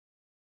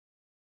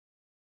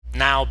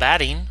Now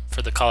batting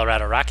for the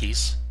Colorado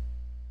Rockies,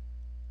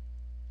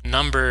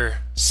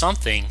 number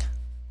something,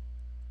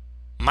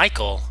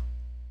 Michael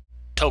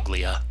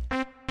Toglia.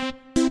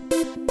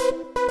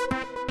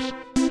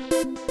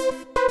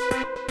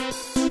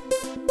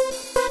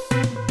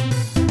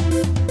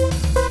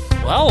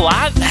 Well, a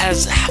lot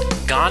has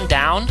gone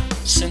down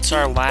since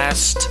our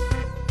last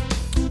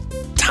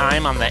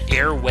time on the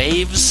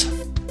airwaves,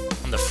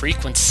 on the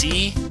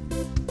frequency,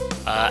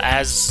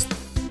 as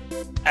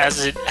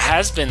it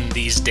has been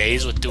these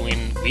days with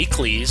doing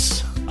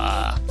weeklies.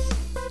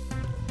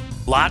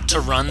 Lot to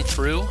run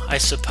through, I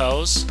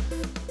suppose,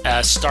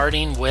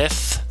 starting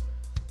with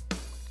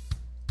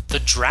the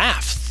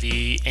draft,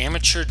 the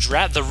amateur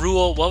draft, the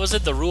Rule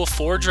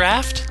 4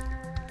 draft?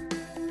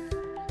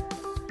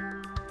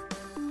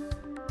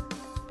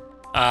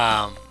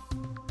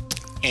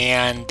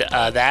 And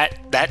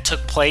that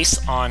took place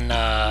on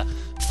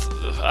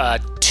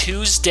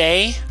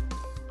Tuesday.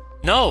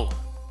 No.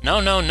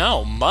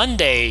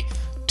 Monday,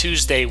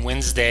 Tuesday,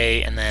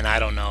 Wednesday, and then I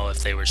don't know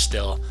if they were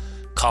still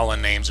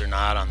calling names or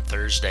not on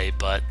Thursday,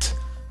 but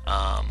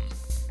the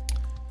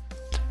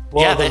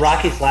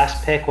Rockies'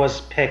 last pick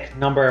was pick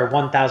number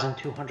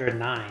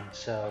 1,209,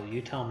 so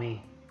you tell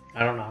me.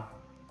 I don't know.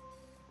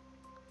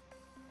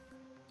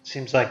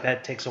 Seems like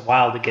that takes a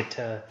while to get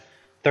to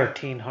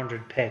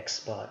 1,300 picks,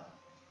 but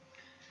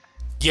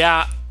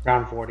yeah,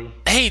 round 40.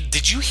 Hey,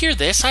 did you hear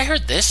this? I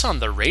heard this on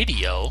the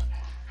radio,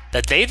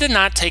 that they did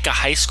not take a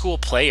high school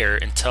player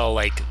until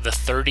like the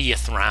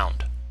 30th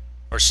round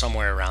or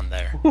somewhere around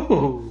there.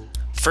 Ooh.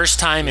 First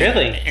time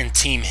Really? in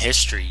team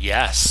history,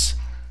 yes.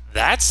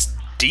 That's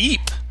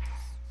deep.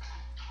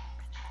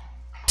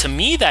 To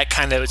me, that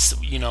kind of,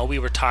 we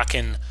were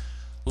talking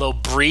little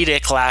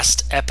Breedick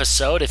last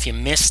episode. If you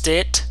missed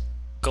it,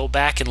 go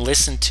back and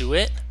listen to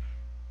it.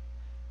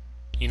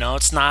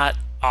 It's not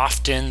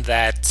often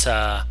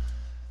that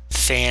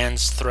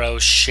fans throw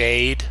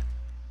shade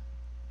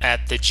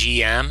at the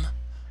GM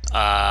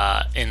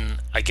in,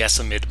 I guess,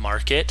 a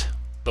mid-market,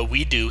 but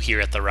we do here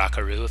at the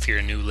Rockaroo if you're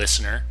a new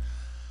listener.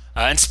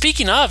 And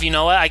speaking of,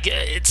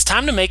 it's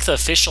time to make the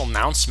official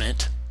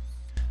announcement.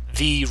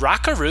 The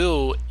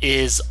Rockaroo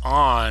is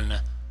on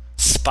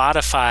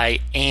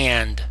Spotify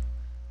and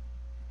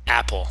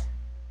Apple.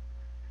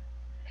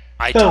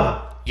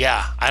 iTunes.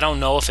 Yeah, I don't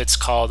know if it's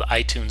called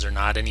iTunes or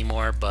not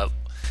anymore, but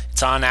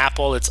it's on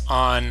Apple, it's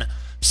on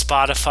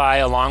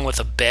Spotify, along with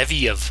a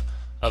bevy of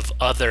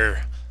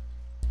other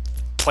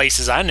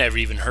places I've never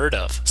even heard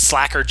of.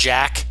 Slacker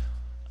Jack.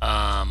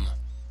 I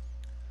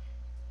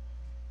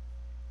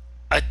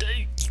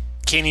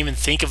can't even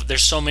think of.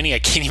 There's so many. I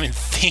can't even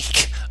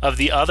think of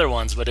the other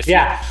ones. But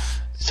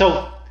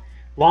So,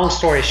 long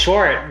story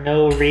short,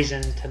 no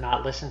reason to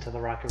not listen to the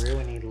Rockaroo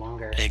any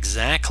longer.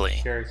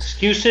 Exactly. Your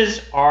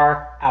excuses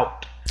are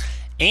out.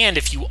 And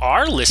if you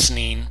are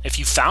listening, if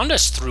you found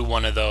us through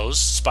one of those,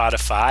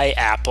 Spotify,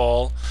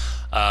 Apple,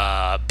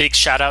 big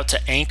shout out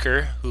to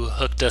Anchor, who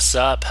hooked us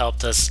up,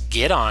 helped us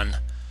get on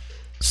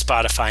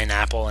Spotify and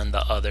Apple and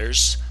the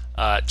others.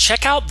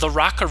 Check out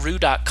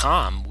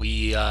therockaroo.com.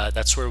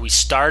 That's where we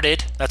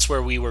started. That's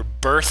where we were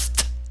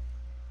birthed.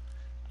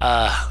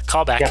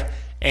 Callback. Yep.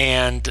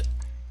 And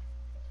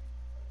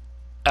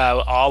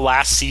all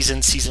last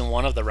season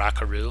 1 of the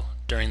Rockaroo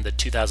during the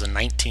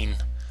 2019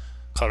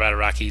 Colorado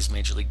Rockies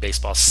Major League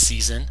Baseball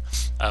season.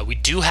 We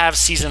do have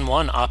season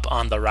 1 up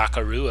on the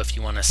Rockaroo if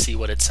you want to see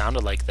what it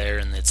sounded like there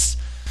in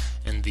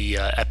the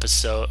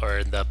episode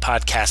or the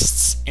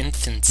podcast's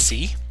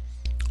infancy.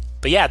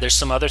 But yeah, there's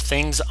some other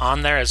things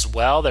on there as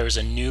well. There's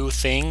a new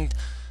thing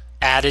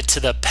added to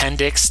the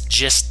appendix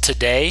just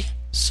today,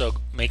 so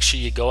make sure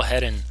you go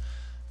ahead and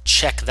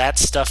check that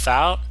stuff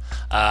out.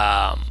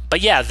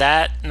 But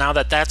yeah, now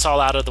that that's all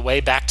out of the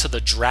way, back to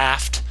the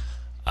draft.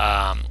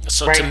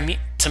 So right.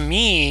 To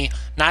me,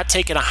 not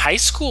taking a high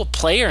school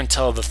player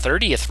until the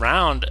 30th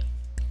round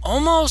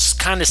almost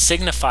kind of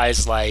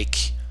signifies,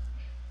 like,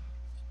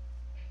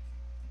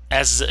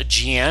 as a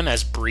GM,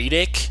 as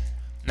Breedick,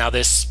 now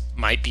this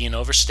might be an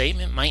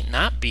overstatement, might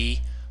not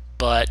be,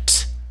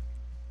 but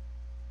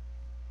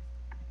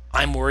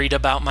I'm worried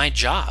about my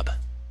job.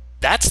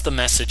 That's the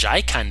message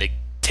I kind of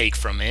take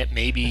from it.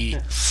 Maybe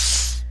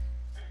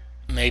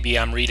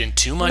I'm reading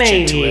too much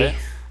into it.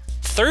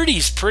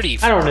 30's pretty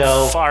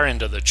far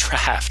into the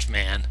draft,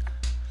 man.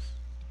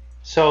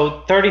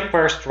 So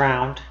 31st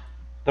round,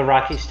 the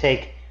Rockies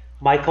take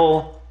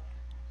Michael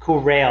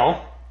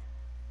Curiel.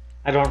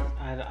 I don't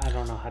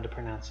know how to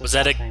pronounce it. Was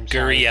that a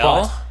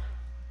Gurriel?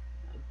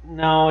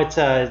 No, it's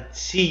a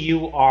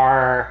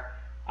Curialle.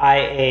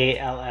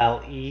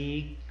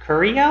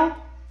 Curiel,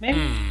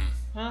 maybe?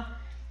 I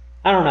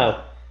don't know.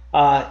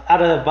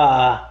 Out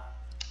of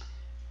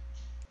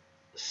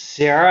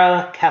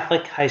Sierra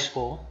Catholic High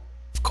School.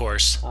 Of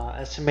course.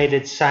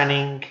 Estimated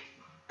signing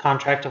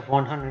contract of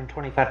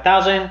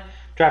 $125,000.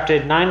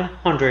 Drafted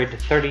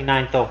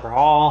 939th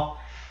overall.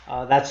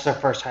 That's their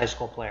first high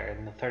school player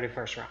in the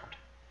 31st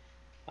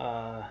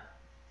round.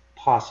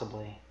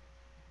 Possibly.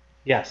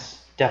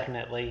 Yes,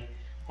 definitely.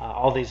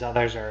 All these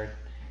others are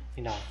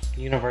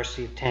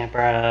University of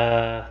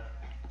Tampa,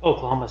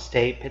 Oklahoma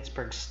State,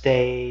 Pittsburgh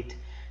State.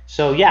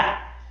 So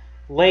yeah,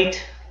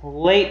 late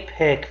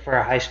pick for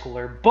a high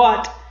schooler,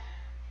 but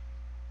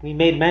we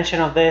made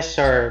mention of this,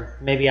 or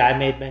maybe I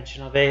made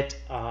mention of it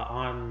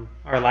on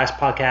our last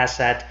podcast,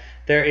 that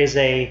there is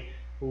a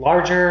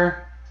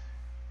larger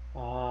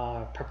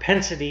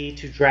propensity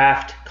to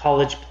draft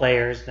college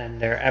players than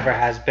there ever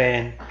has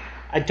been.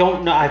 I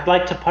don't know. I'd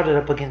like to put it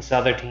up against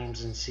other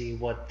teams and see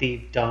what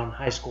they've done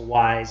high school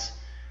wise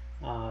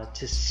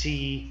to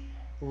see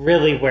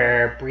really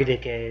where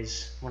Breedick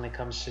is when it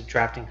comes to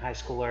drafting high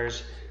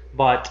schoolers.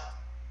 But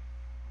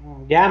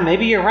yeah,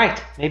 maybe you're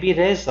right. Maybe it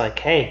is like,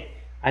 hey,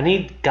 I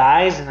need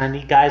guys and I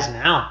need guys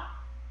now.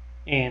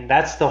 And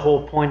that's the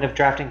whole point of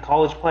drafting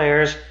college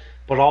players.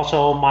 But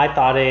also, my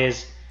thought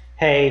is,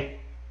 hey,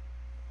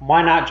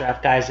 why not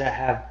draft guys that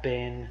have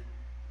been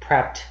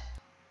prepped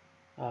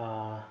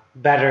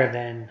better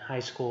than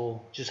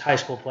just high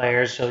school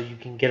players, so you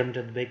can get them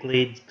to the big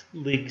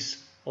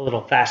leagues a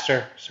little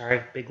faster.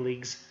 Sorry, big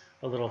leagues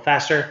a little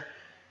faster.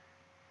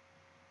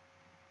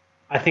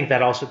 I think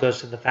that also goes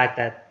to the fact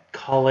that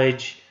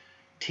college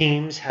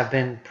teams have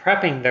been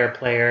prepping their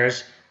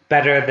players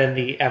better than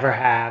they ever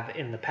have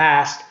in the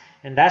past,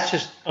 and that's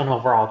just an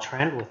overall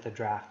trend with the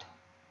draft,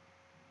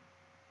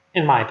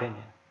 in my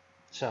opinion.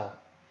 So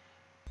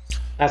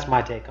that's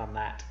my take on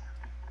that.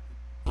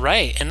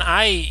 Right, and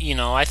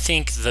I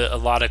think that a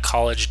lot of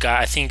college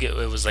guys. I think it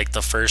was like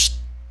the first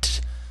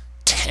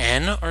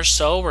 10 or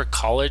so were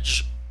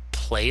college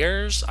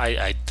players.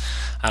 I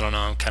don't know.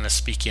 I'm kind of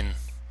speaking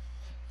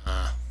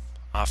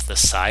off the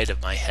side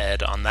of my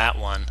head on that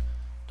one.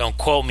 Don't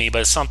quote me,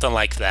 but something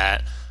like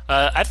that.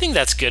 I think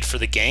that's good for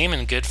the game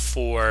and good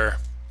for.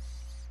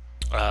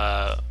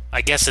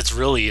 I guess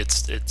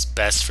it's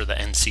best for the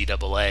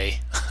NCAA,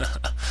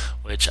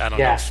 which I don't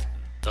know Yeah. if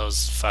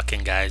those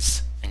fucking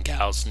guys and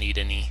gals need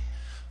any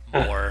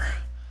more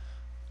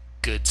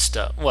good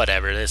stuff.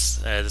 Whatever.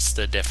 That's a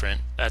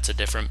different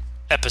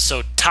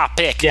episode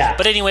topic. Yeah.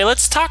 But anyway,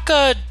 let's talk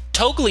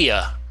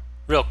Toglia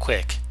real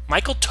quick.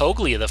 Michael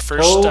Toglia, the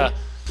first.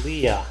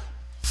 Toglia.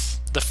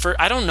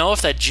 I don't know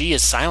if that G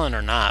is silent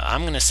or not.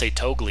 I'm gonna say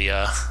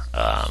Toglia.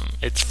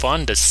 It's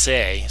fun to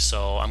say,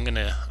 so I'm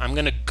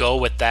gonna go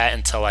with that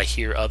until I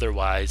hear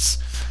otherwise.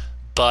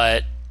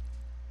 But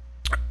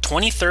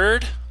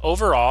 23rd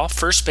overall,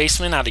 first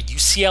baseman out of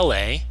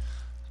UCLA.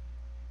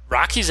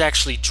 Rockies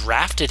actually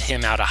drafted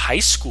him out of high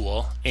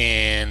school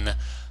in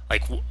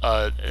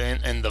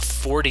in the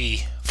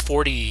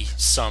 40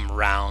 some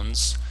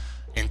rounds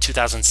in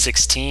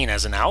 2016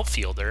 as an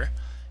outfielder.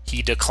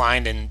 He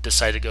declined and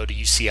decided to go to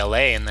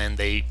UCLA, and then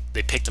they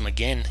picked him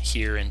again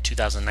here in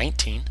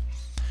 2019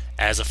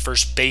 as a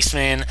first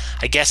baseman.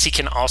 I guess he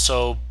can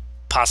also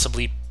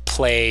possibly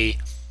play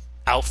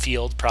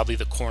outfield, probably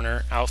the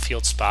corner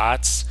outfield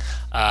spots.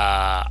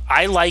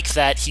 I like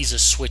that he's a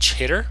switch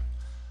hitter.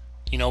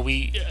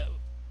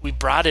 We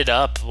brought it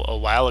up a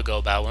while ago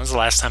about when was the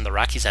last time the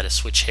Rockies had a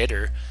switch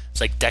hitter.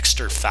 It's like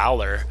Dexter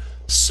Fowler.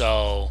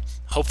 So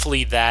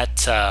hopefully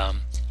that a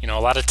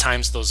lot of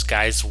times those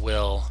guys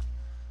will.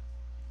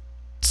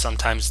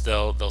 Sometimes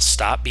they'll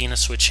stop being a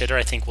switch hitter.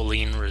 I think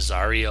Willeen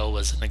Rosario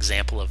was an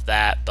example of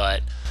that.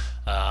 But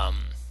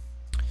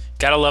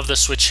gotta love the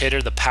switch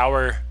hitter, the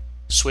power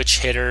switch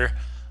hitter.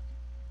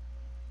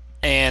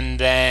 And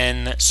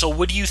then, so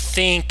what do you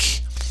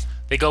think?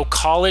 They go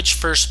college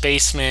first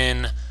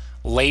baseman,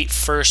 late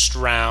first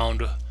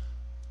round.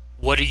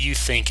 What are you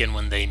thinking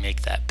when they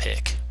make that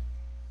pick?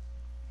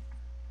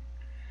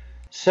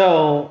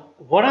 So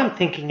what I'm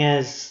thinking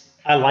is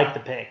I like the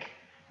pick.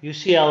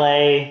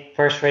 UCLA,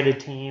 first rated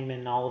team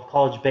in all of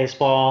college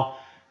baseball.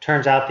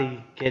 Turns out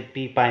they get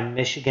beat by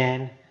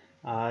Michigan.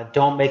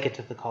 Don't make it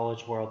to the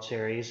College World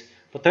Series.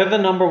 But they're the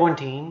number one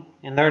team,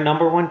 and they're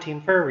number one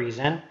team for a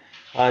reason.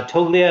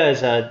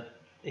 Toglia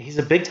he's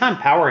a big time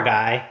power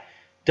guy.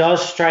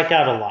 Does strike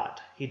out a lot.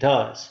 He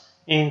does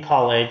in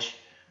college,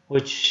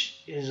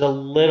 which is a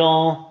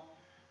little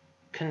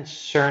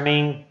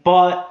concerning,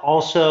 but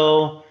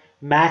also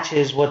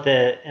matches what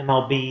the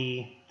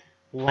MLB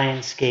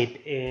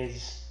landscape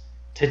is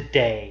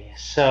today.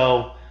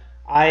 So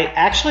I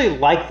actually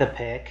like the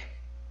pick.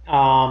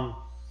 I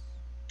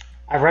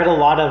read a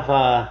lot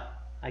of,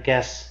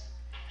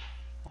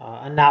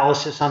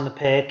 analysis on the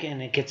pick,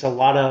 and it gets a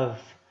lot of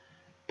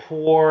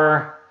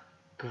poor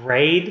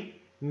grade,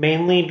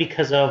 mainly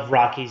because of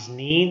Rockies'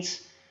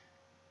 needs.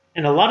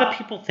 And a lot of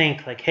people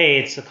think, like, hey,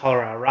 it's the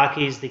Colorado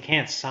Rockies. They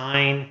can't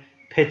sign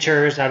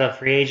pitchers out of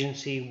free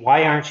agency.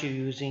 Why aren't you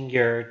using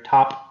your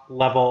top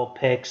level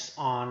picks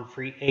on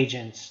free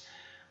agents?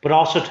 But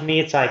also to me,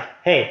 it's like,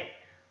 hey,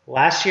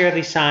 last year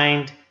they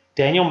signed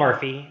Daniel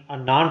Murphy, a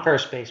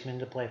non-first baseman,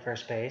 to play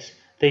first base.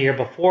 The year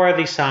before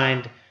they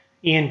signed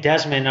Ian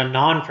Desmond, a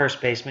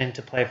non-first baseman,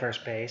 to play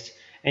first base.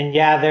 And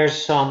yeah, there's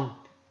some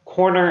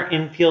corner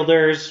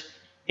infielders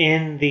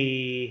in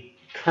the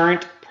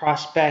current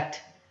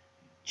prospect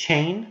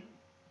chain.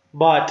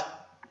 But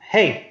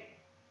hey,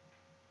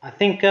 I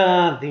think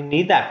they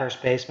need that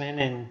first baseman.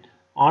 And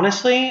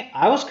honestly,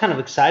 I was kind of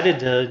excited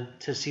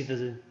to see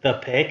the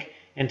pick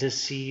and to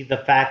see the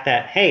fact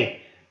that, hey,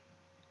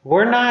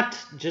 we're not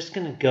just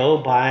going to go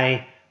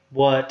by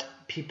what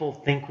people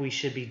think we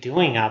should be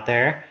doing out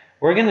there.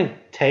 We're going to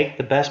take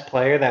the best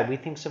player that we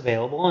think's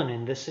available, and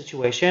in this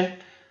situation,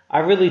 I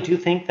really do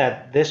think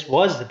that this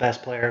was the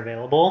best player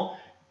available.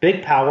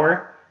 Big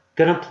power,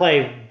 going to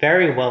play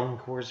very well in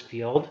Coors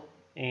Field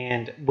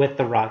and with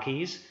the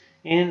Rockies.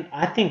 And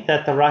I think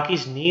that the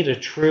Rockies need a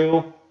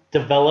true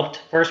developed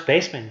first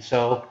baseman.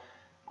 So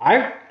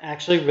I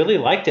actually really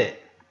liked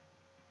it.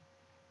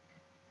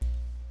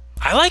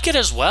 I like it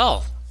as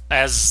well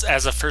as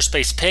a first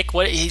base pick.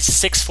 What, he's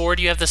 6'4"?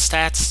 Do you have the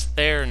stats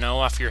there? No,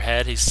 off your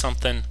head. He's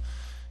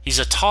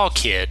a tall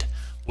kid,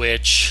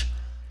 which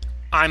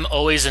I'm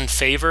always in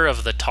favor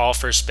of the tall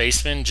first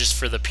baseman, just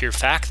for the pure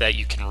fact that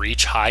you can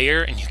reach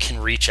higher and you can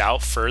reach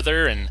out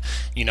further. And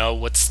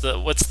what's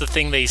the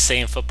thing they say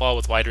in football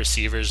with wide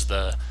receivers?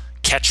 The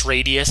catch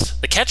radius.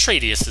 The catch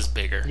radius is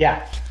bigger.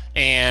 Yeah.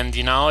 And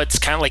it's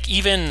kind of like,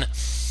 even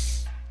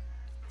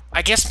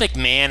I guess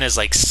McMahon is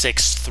like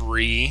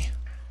 6'3",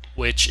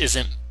 which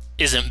isn't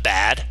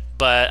bad.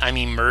 But I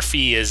mean,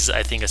 Murphy is,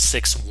 I think, a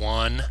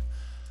 6'1".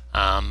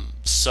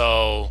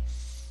 So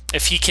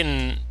if he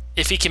can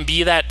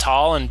be that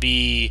tall and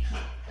be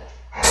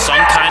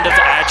some kind of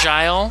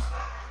agile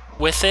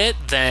with it,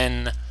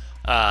 then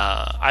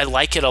I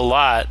like it a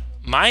lot.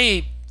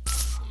 My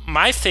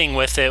thing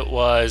with it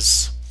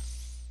was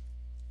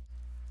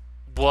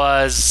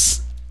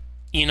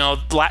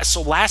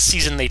so last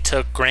season they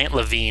took Grant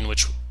Levine,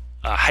 which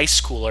a high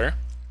schooler,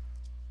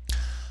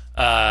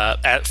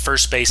 at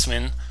first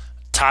baseman,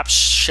 top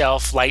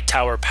shelf, light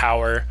tower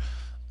power.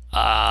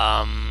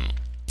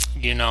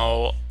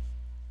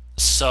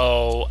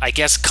 So I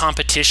guess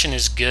competition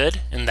is good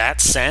in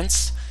that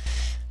sense.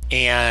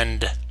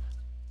 And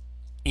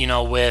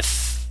I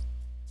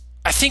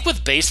think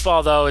with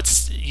baseball though,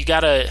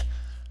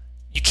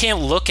 you can't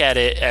look at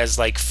it as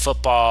like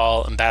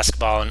football and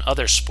basketball and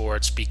other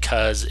sports,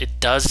 because it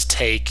does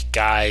take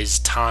guys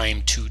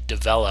time to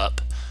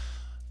develop.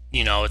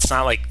 It's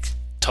not like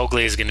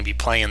Toglia is going to be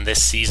playing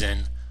this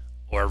season,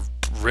 or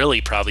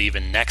really probably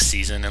even next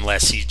season,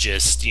 unless he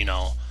just,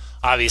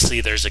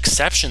 obviously there's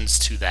exceptions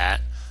to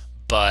that,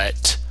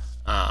 but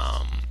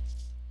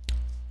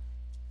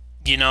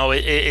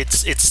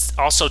it's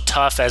also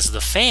tough as the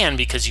fan,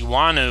 because you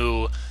want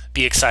to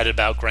be excited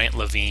about Grant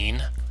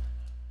Levine,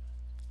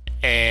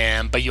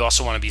 but you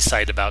also want to be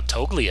excited about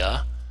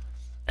Toglia.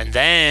 And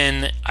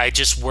then I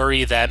just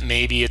worry that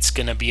maybe it's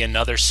going to be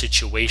another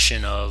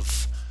situation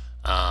of,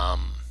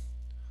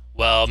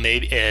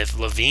 maybe if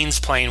Levine's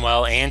playing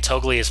well and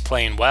Toglia is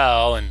playing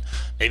well, and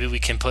maybe we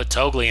can put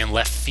Toglia in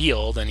left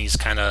field, and he's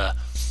kind of,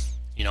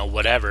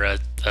 whatever, a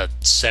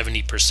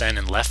 70%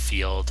 in left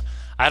field.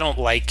 I don't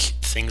like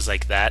things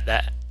like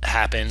that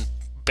happen.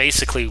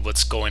 Basically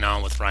what's going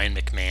on with Ryan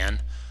McMahon.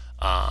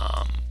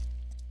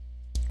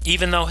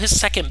 Even though his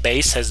second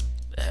base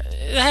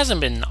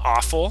hasn't been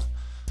awful.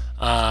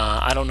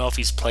 I don't know if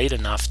he's played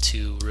enough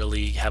to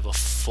really have a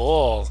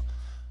full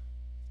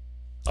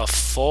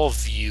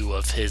view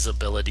of his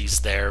abilities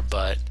there,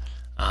 but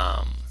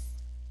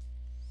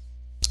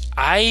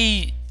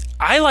I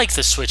like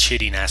the switch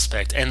hitting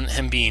aspect and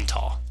him being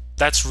tall.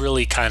 That's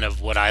really kind of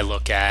what I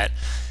look at.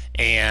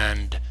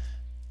 And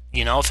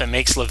if it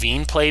makes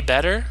Levine play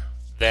better,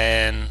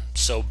 then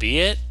so be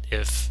it.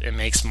 If it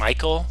makes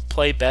Michael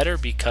play better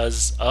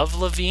because of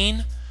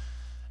Levine,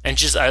 and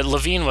just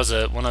Levine was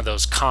one of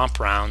those comp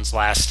rounds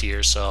last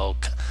year, so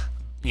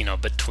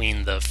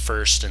between the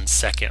first and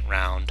second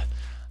round.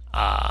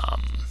 But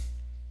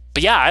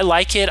yeah, I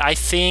like it. I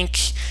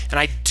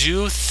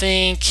do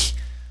think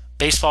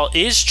baseball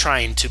is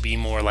trying to be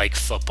more like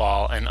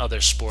football and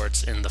other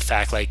sports, in the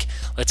fact, like,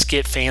 let's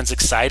get fans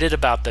excited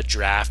about the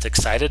draft,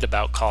 excited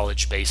about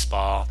college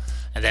baseball,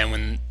 and then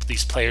when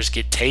these players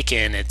get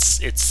taken,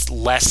 it's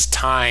less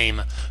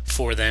time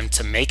for them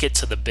to make it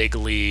to the big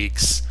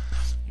leagues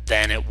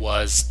than it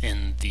was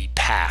in the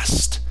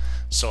past.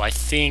 So I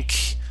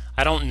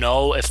don't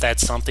know if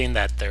that's something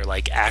that they're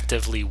like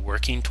actively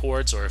working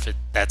towards, or if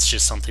that's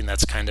just something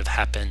that's kind of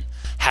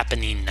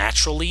happening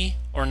naturally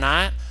or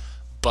not.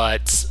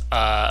 But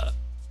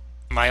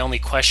my only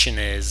question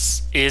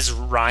is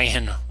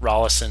Ryan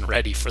Rollison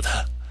ready for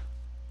the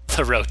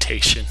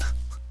rotation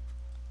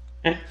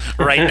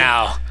right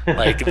now,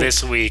 like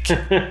this week?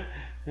 I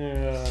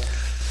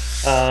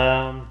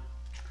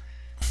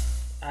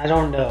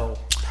don't know.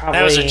 Probably,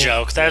 that was a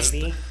joke.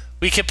 Maybe.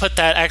 We could put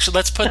that, actually,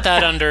 let's put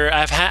that under,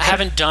 I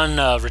haven't done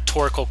a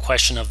rhetorical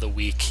question of the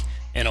week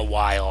in a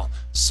while,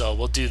 so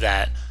we'll do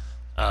that.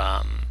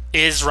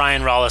 Is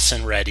Ryan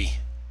Rollison ready?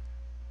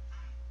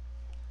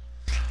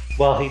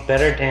 Well, he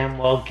better damn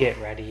well get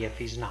ready if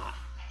he's not.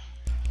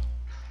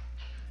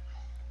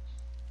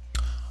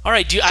 All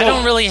right,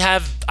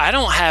 I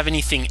don't have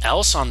anything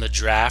else on the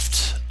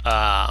draft.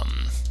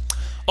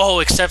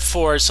 Except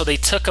for, so they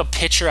took a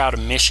pitcher out of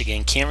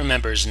Michigan. Can't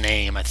remember his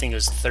name. I think it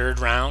was third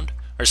round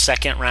or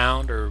second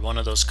round or one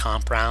of those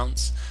comp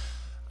rounds.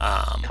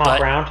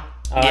 Round?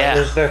 It Yeah.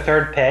 was their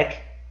third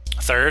pick.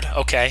 Third?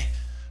 Okay.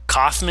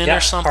 Kaufman Yep,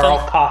 or something?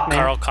 Carl Kaufman.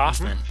 Carl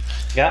Kaufman.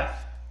 Yep.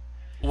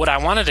 What I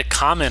wanted to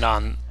comment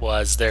on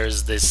was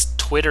there's this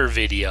Twitter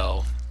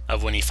video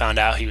of when he found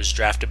out he was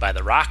drafted by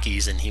the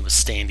Rockies, and he was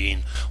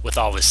standing with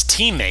all his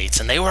teammates,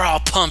 and they were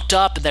all pumped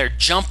up and they're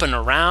jumping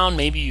around.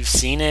 Maybe you've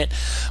seen it,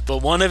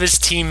 but one of his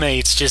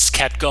teammates just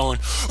kept going,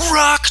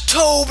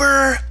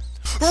 Rocktober!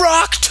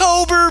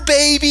 Rocktober,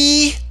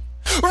 baby!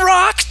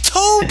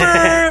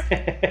 Rocktober!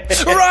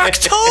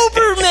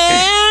 Rocktober,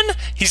 man!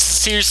 He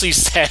seriously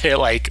said it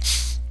like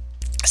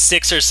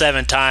 6 or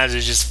 7 times. It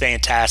was just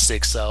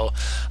fantastic. So,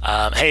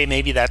 hey,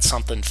 maybe that's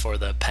something for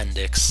the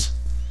appendix.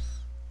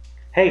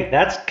 Hey,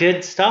 that's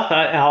good stuff.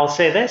 I'll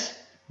say this.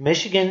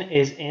 Michigan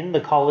is in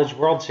the College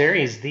World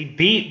Series. They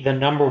beat the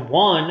number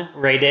 1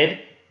 rated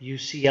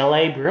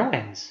UCLA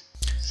Bruins.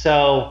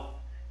 So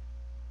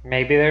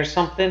maybe there's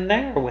something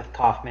there with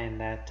Kaufman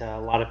that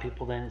a lot of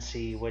people didn't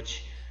see,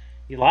 which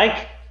you like.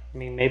 I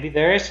mean, maybe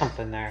there is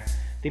something there.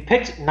 They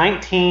picked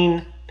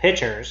 19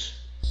 pitchers.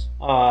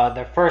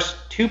 Their first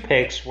 2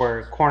 picks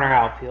were corner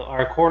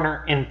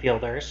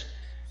infielders,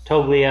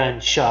 Toglia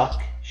and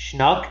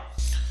Schnuck.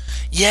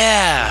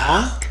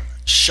 Yeah.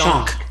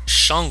 Shunk.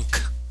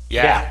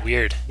 Yeah.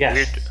 Weird. Yes.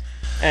 Weird.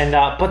 And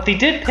but they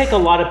did pick a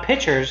lot of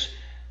pitchers,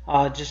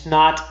 just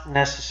not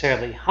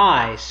necessarily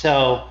high.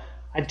 So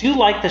I do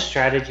like the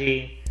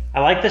strategy. I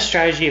like the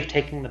strategy of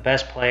taking the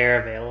best player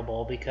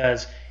available,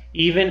 because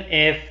even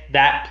if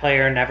that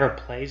player never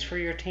plays for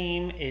your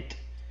team, if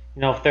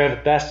they're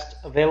the best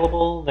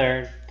available,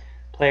 they're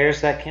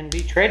players that can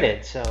be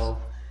traded. So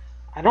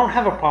I don't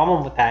have a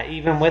problem with that,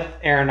 even with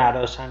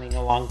Arenado signing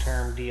a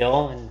long-term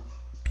deal and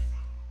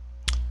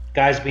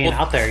guys being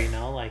out there, hey, I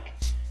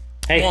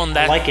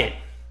like it.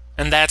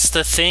 And that's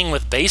the thing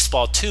with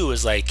baseball, too,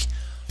 is like,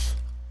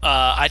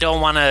 I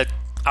don't want to,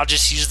 I'll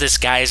just use this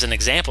guy as an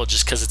example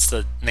just because it's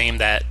the name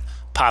that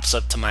pops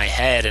up to my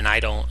head, and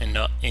I don't in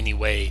any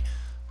way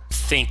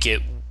think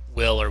it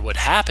will or would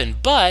happen.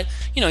 But,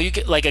 you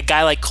get like a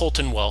guy like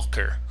Colton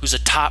Welker, who's a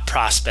top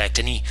prospect,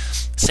 and he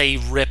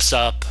rips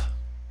up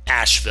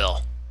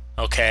Asheville,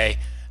 okay?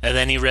 And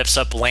then he rips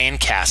up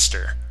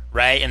Lancaster,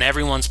 right? And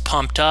everyone's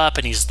pumped up,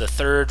 and he's the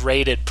 3rd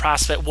rated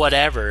prospect,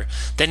 whatever.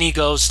 Then he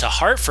goes to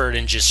Hartford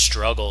and just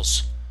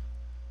struggles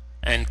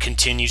and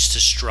continues to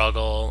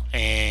struggle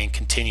and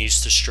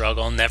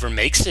never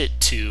makes it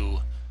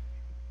to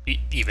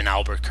even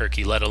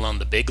Albuquerque, let alone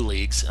the big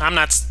leagues.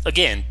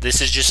 Again,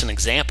 this is just an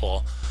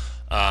example.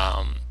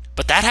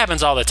 But that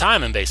happens all the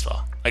time in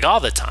baseball, like all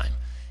the time.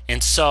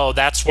 And so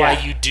that's why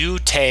you do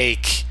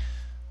take,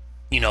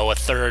 a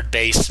 3rd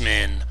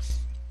baseman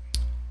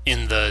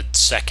in the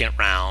 2nd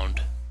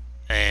round,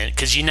 and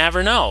because you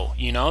never know,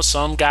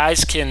 some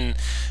guys can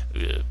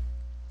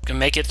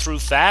make it through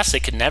fast. They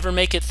can never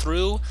make it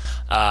through.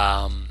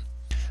 The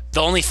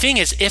only thing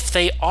is, if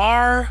they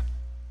are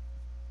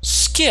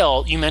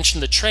skilled, you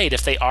mentioned the trade,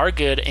 if they are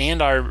good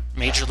and are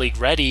major league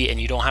ready and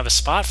you don't have a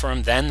spot for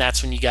them, then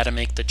that's when you got to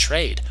make the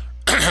trade.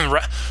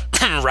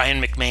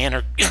 Ryan McMahon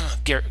or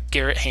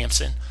Garrett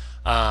Hampson.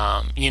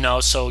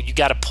 So you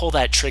got to pull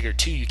that trigger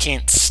too. You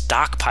can't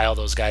stockpile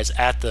those guys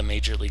at the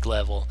major league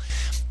level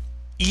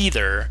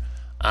either.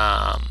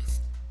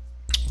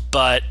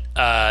 But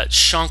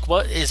Shunk,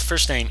 what his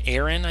first name?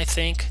 Aaron, I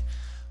think.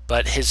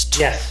 But his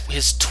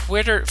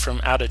Twitter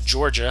from out of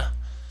Georgia,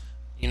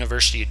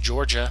 University of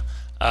Georgia.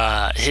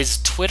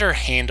 His Twitter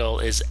handle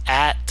is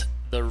at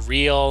the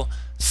real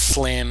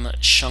Slim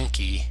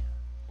Shunky,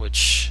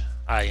 which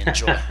I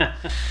enjoy.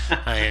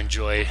 I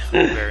enjoy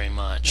very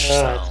much.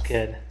 Oh,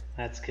 so.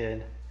 That's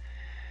good.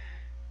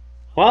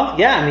 Well,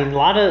 yeah, I mean, a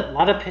lot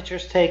of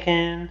pitchers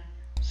taken,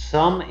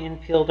 some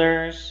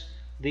infielders.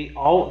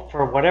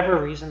 For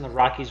whatever reason, the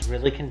Rockies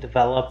really can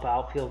develop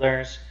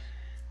outfielders.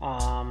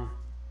 I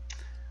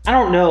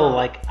don't know.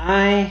 Like,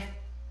 I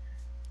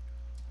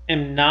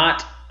am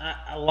not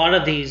a lot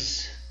of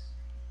these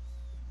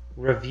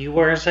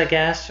reviewers, I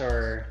guess,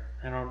 or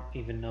I don't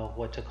even know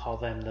what to call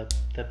them.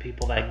 The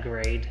people that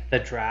grade the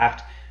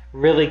draft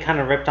really kind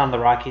of ripped on the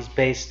Rockies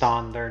based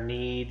on their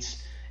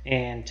needs.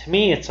 And to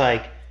me, it's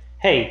like,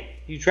 hey,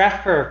 you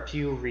draft for a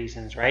few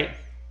reasons, right?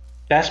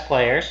 Best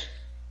players,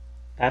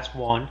 that's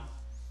one.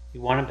 You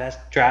want to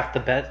draft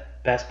the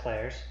best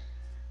players.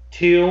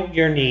 2,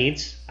 your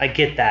needs. I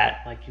get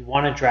that. Like, you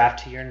want to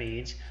draft to your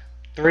needs.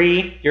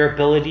 3, your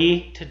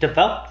ability to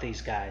develop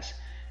these guys.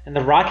 And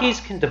the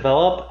Rockies can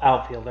develop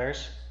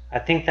outfielders. I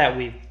think that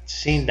we've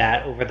seen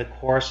that over the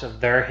course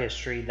of their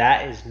history.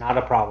 That is not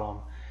a problem.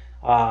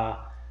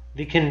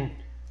 They can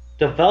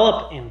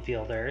develop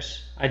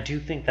infielders. I do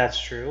think that's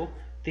true.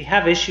 They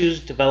have issues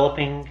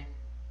developing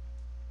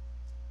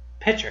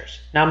pitchers.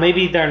 Now,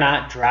 maybe they're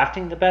not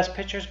drafting the best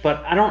pitchers,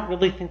 but I don't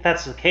really think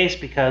that's the case,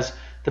 because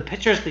the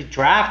pitchers they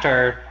draft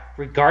are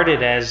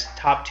regarded as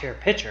top-tier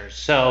pitchers.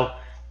 So,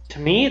 to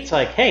me, it's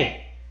like,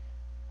 hey,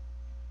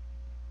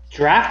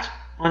 draft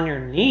on your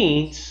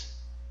needs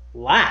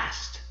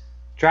last.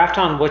 Draft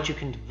on what you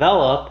can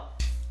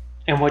develop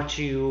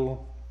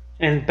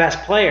and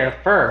best player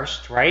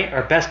first, right?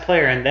 Or best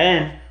player and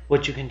then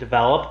what you can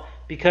develop.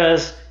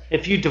 Because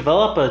if you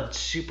develop a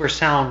super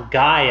sound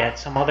guy at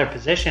some other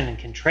position and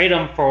can trade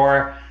him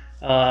for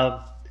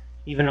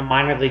even a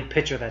minor league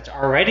pitcher that's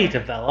already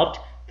developed,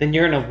 then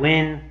you're in a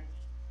win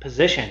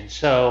position.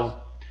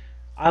 So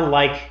I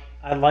like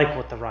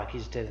what the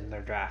Rockies did in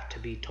their draft, to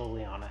be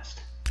totally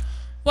honest.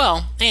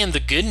 Well, and the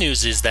good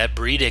news is that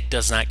Breedick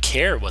does not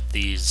care what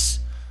these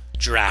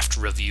draft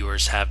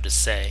reviewers have to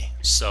say.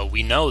 So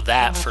we know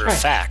that for a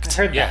fact. I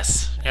heard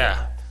yes.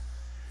 that.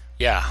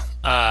 Yeah.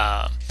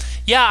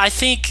 I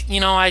think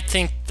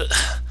the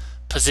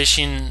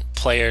position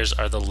players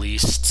are the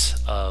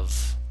least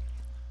of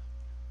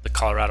the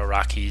Colorado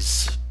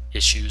Rockies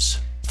issues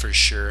for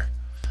sure.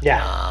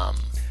 Yeah.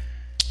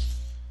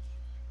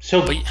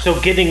 So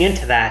getting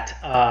into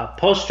that,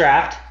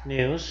 post-draft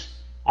news,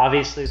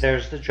 obviously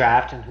there's the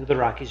draft and who the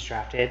Rockies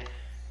drafted.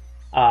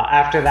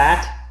 After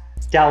that,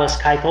 Dallas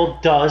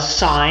Keuchel does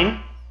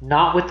sign,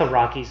 not with the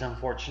Rockies,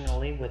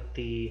 unfortunately, with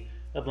the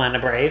Atlanta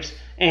Braves.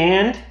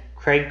 And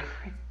Craig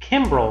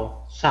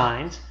Kimbrell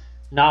signs,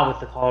 not with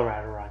the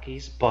Colorado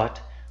Rockies, but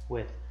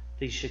with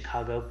the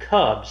Chicago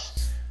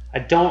Cubs. I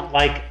don't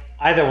like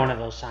either one of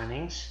those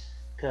signings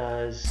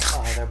because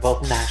they're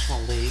both National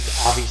League.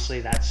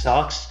 Obviously, that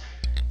sucks.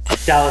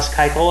 Dallas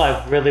Keuchel,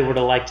 I really would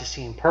have liked to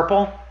see in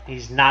purple.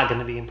 He's not going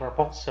to be in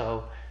purple,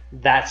 so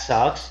that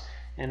sucks.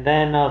 And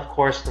then, of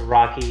course, the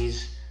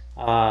Rockies,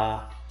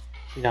 go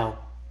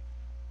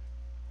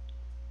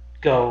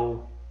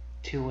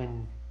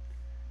 2-4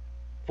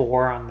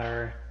 on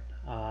their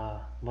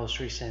most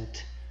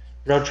recent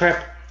road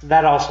trip.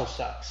 That also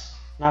sucks.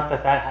 Not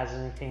that has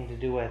anything to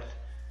do with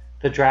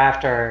the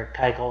draft or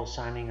Keuchel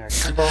signing or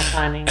Kimbrell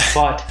signing,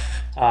 but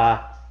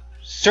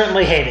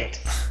certainly hate it.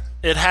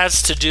 It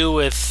has to do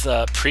with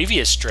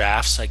previous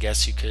drafts, I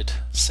guess you could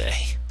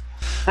say.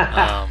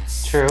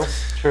 True.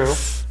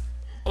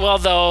 Well,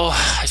 though,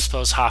 I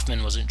suppose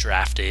Hoffman wasn't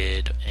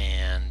drafted,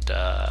 and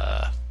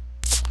I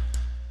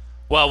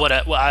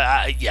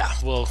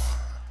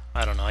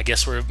don't know. I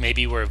guess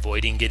we're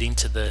avoiding getting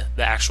to the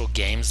actual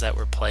games that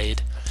were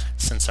played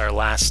since our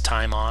last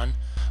time on,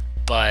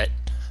 but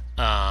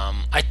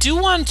I do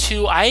want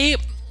to.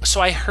 So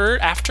I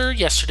heard after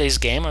yesterday's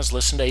game, I was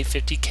listening to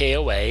 850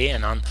 KOA,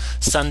 and on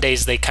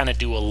Sundays they kind of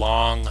do a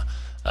long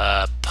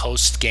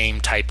post-game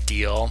type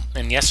deal.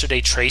 And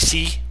yesterday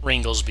Tracy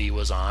Ringlesby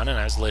was on, and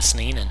I was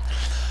listening, and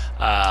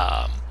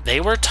they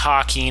were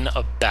talking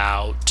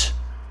about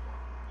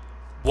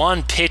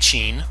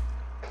pitching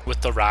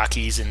with the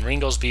Rockies, and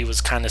Ringlesby was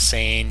kind of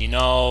saying,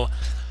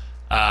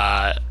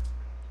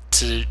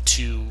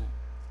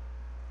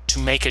 to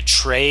make a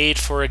trade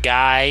for a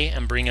guy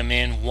and bring him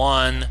in,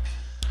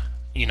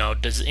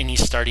 does any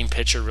starting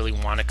pitcher really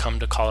want to come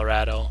to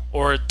Colorado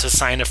or to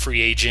sign a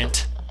free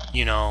agent,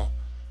 i.e.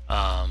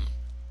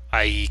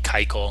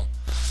 Keuchel,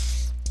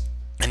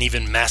 and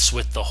even mess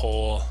with the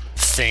whole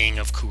thing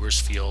of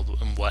Coors Field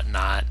and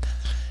whatnot.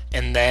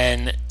 And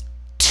then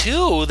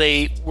two,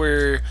 they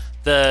were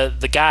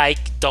the guy,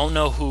 don't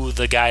know who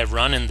the guy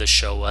running the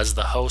show was,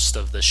 the host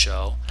of the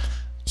show.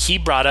 He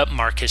brought up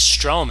Marcus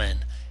Stroman,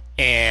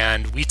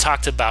 and we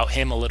talked about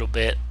him a little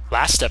bit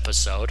last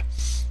episode.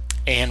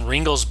 And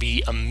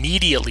Ringlesby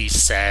immediately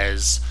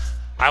says,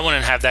 I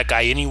wouldn't have that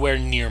guy anywhere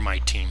near my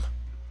team.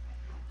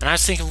 And I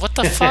was thinking, what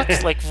the fuck?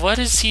 Like, what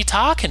is he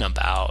talking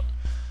about?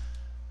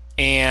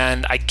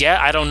 And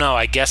I don't know.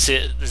 I guess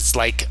it's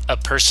like a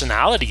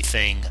personality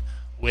thing,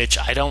 which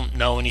I don't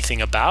know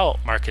anything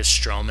about Marcus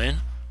Stroman.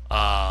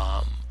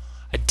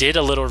 I did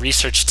a little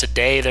research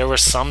today. There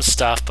was some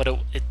stuff, but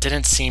it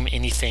didn't seem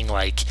anything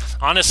like.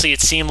 Honestly,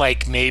 it seemed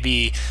like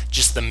maybe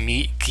just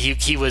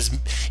he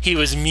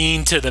was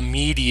mean to the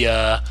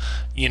media,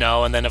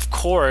 And then of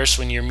course,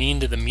 when you're mean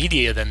to the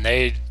media, then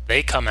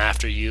they come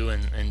after you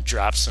and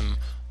drop some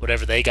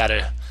whatever they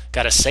gotta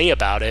say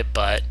about it.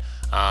 But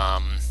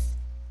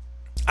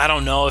I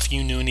don't know if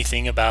you knew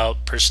anything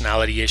about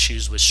personality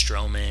issues with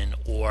Stroman,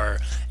 or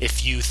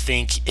if you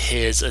think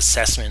his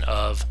assessment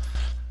of,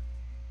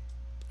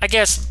 I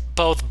guess,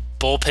 both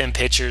bullpen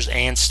pitchers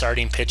and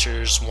starting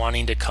pitchers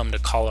wanting to come to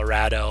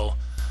Colorado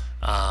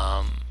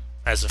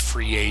as a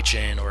free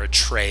agent or a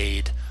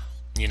trade.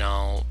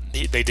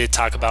 They did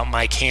talk about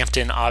Mike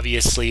Hampton,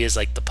 obviously, as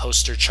like the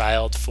poster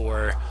child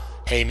for,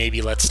 hey,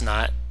 maybe let's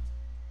not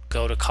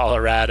go to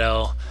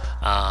Colorado.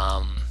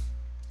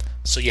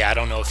 So, yeah, I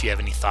don't know if you have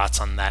any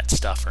thoughts on that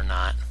stuff or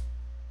not.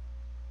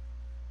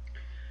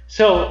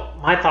 So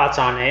my thoughts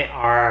on it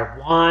are,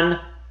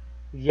 one,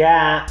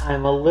 yeah, I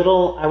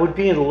would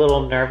be a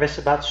little nervous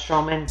about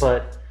Stroman,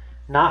 but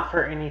not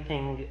for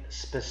anything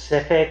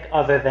specific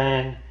other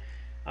than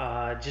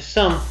just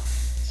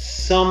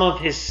some of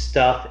his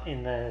stuff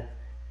in the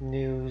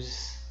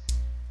news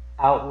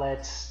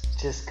outlets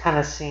just kind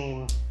of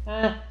seem,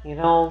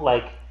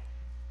 like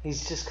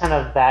he's just kind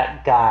of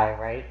that guy,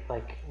 right?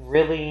 Like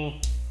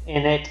really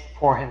in it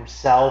for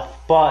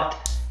himself. But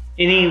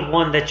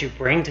anyone that you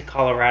bring to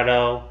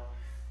Colorado,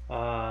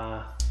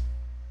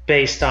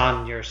 based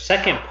on your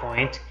second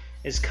point,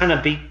 is kind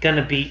of going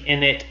to be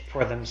in it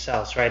for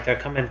themselves, right? They're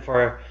coming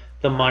for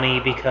the money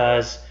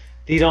because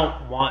they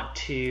don't want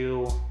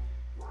to.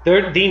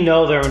 They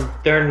know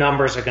their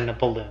numbers are going to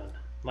balloon.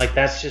 Like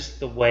that's just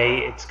the way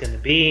it's going to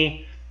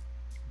be,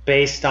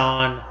 based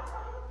on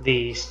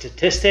the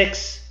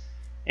statistics,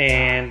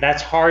 and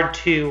that's hard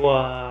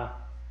to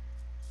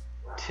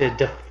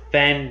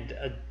defend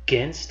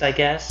against, I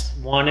guess.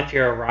 One, if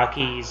you're a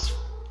Rockies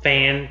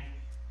fan.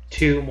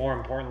 Two, more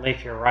importantly,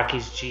 if you're a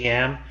Rockies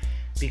GM,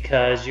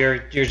 because you're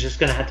just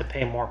going to have to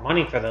pay more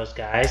money for those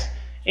guys.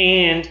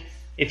 And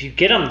if you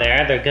get them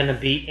there, they're going to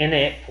be in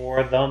it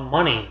for the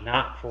money,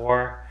 not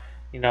for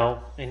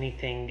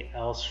anything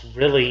else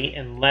really,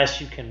 unless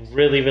you can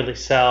really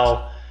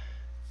sell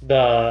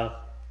the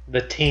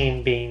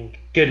team being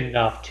good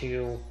enough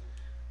to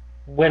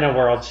win a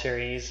World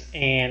Series.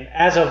 And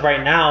as of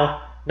right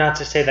now, not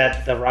to say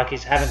that the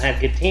Rockies haven't had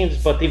good teams,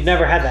 but they've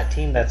never had that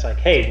team that's like,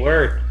 hey,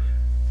 we're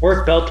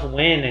built to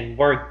win, and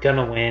we're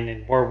gonna win,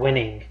 and we're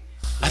winning.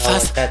 I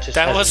thought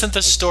that wasn't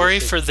the story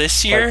for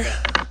this year.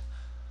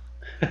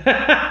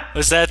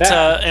 Was that?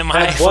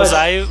 Was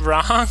I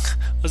wrong?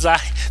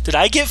 Did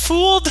I get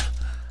fooled?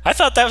 I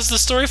thought that was the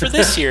story for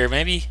this year.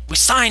 Maybe we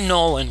signed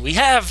Nolan. We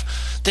have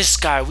this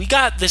guy. We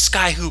got this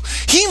guy who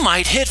he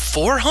might hit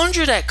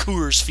 400 at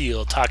Coors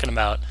Field. Talking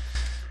about,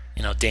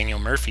 Daniel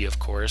Murphy, of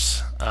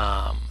course.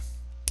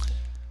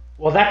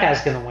 Well, that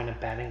guy's gonna win a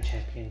batting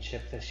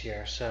championship this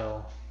year,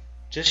 so.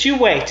 Just you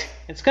wait.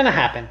 It's going to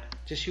happen.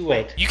 Just you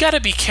wait. You got to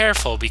be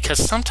careful, because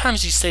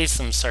sometimes you say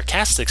some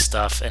sarcastic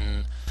stuff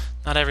and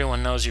not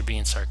everyone knows you're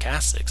being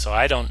sarcastic. So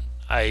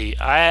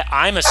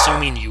I'm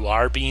assuming you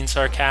are being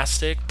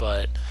sarcastic,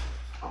 but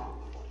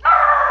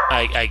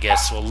I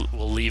guess we'll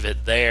leave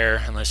it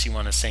there unless you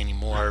want to say any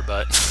more,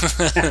 but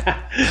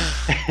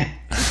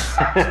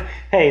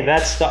Hey,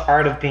 that's the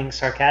art of being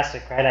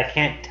sarcastic, right? I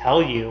can't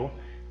tell you,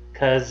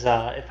 because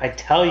if I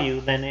tell you,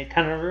 then it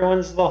kind of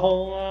ruins the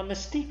whole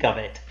mystique of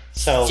it.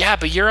 So yeah,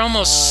 but you're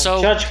almost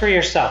judge for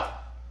yourself.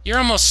 You're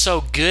almost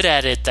so good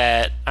at it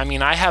that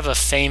I have a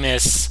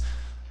famous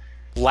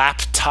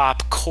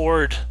laptop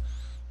cord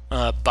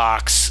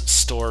box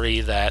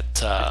story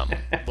that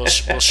would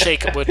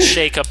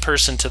shake a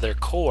person to their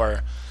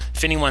core.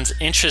 If anyone's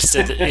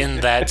interested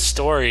in that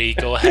story,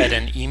 go ahead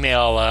and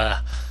email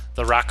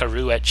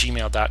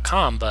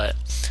therockaroo@gmail.com. But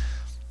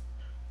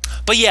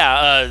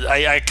yeah,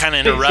 I kind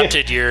of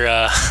interrupted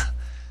your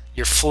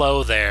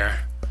flow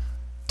there.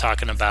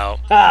 Talking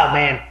about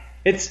man,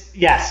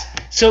 yes.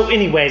 So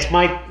anyways,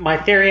 my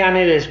theory on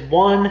it is,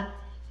 one,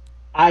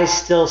 I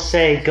still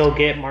say go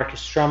get Marcus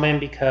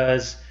Stroman,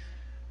 because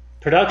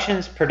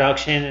production's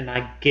production, and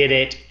I get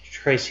it.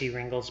 Tracy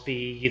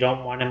Ringlesby, you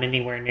don't want him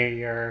anywhere near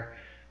your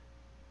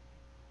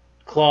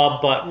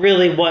club, but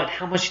really,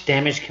 how much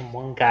damage can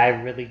one guy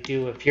really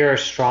do? If you're a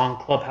strong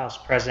clubhouse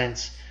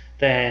presence,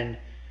 then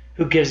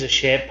who gives a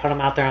shit? Put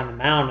him out there on the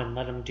mound and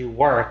let him do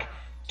work.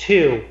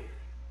 Two,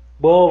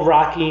 will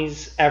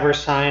Rockies ever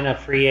sign a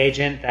free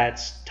agent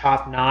that's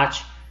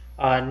top-notch?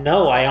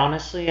 No, I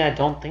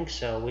don't think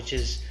so, which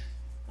is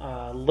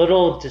a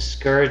little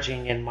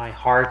discouraging in my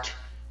heart,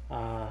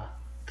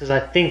 because I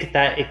think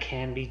that it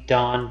can be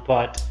done,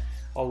 but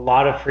a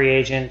lot of free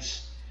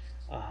agents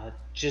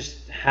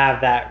just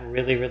have that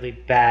really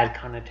bad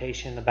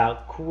connotation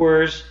about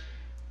Coors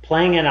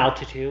playing at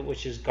altitude,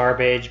 which is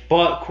garbage,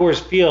 but Coors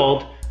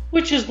Field,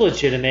 which is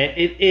legitimate.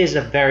 It is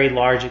a very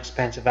large,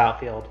 expensive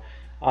outfield.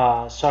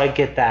 So I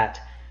get that.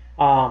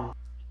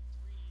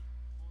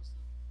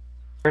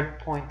 Third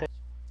point there.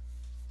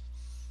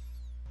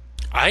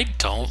 I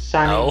don't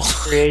know.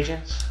 Free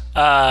agents.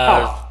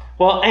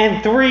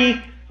 And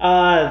three,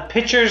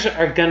 pitchers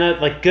are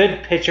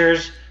good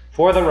pitchers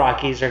for the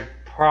Rockies are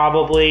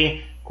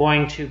probably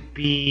going to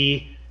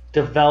be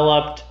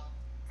developed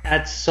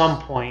at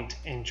some point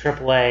in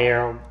AAA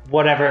or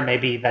whatever it may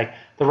be. Like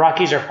the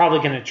Rockies are probably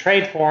going to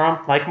trade for them,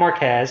 like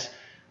Marquez,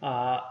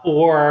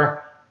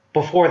 or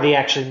before they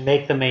actually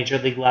make the major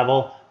league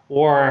level,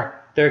 or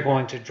they're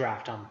going to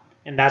draft them.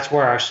 And that's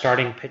where our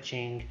starting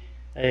pitching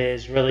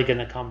is really going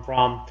to come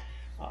from.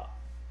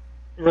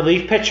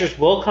 Relief pitchers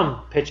will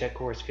come pitch at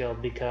Coors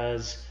Field,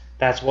 because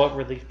that's what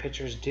relief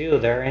pitchers do.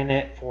 They're in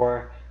it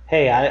for,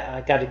 hey,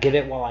 I got to get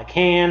it while I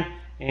can,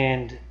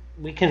 and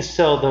we can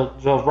still,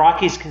 the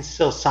Rockies can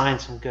still sign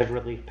some good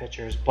relief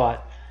pitchers,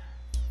 but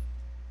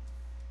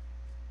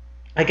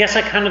I guess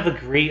I kind of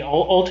agree.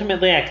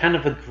 Ultimately, I kind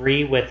of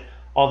agree with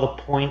all the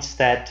points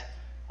that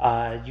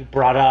you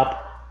brought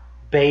up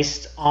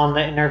based on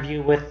the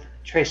interview with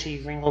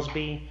Tracy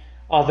Ringlesby,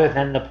 other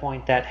than the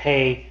point that,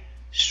 hey,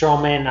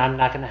 Stroman, I'm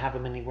not going to have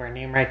him anywhere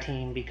near my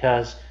team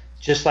because,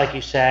 just like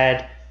you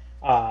said,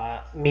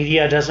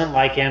 media doesn't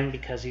like him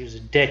because he was a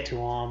dick to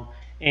him.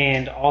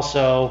 And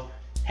also,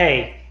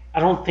 hey, I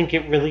don't think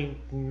it really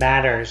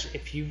matters.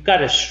 If you've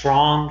got a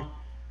strong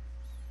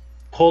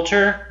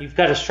culture,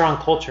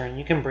 and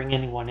you can bring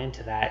anyone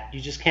into that. You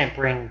just can't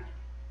bring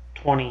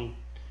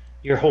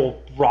your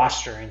whole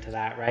roster into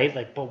that,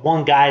 right? But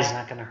one guy's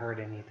not going to hurt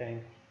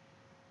anything.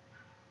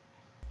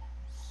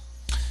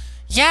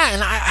 Yeah,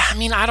 and I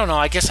mean, I don't know.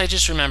 I guess I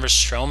just remember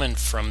Stroman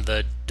from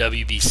the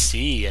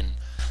WBC, and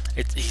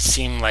He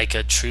seemed like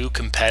a true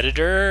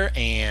competitor,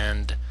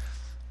 and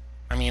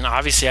I mean,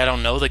 obviously, I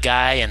don't know the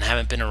guy and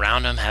haven't been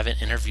around him,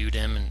 haven't interviewed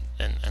him,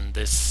 and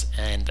this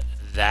and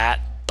that,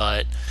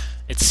 but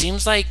it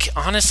seems like,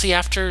 honestly,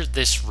 after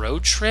this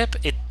road trip,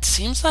 it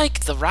seems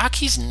like the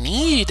Rockies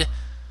need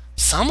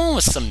someone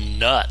with some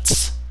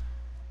nuts.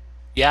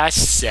 Yeah, I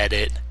said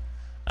it.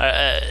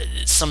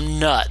 Some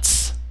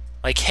nuts.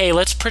 Like, hey,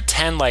 let's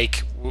pretend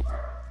like,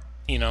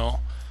 you know,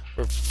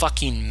 we're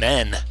fucking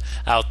men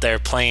out there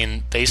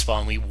playing baseball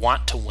and we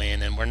want to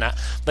win, and we're not.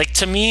 Like,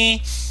 to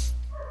me,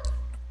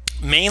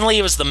 mainly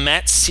it was the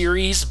Mets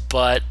series,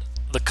 but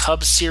the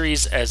Cubs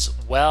series as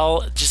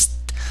well. Just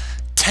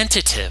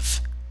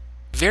tentative.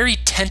 Very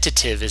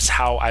tentative is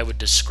how I would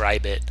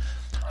describe it.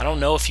 I don't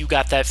know if you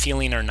got that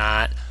feeling or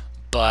not,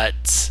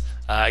 but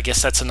I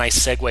guess that's a nice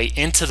segue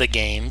into the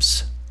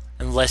games,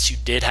 unless you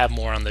did have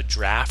more on the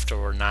draft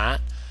or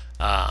not.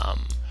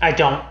 I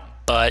don't.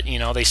 But,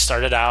 they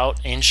started out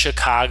in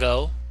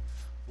Chicago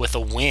with a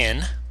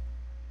win.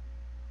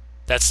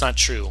 That's not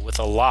true. With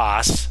a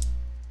loss.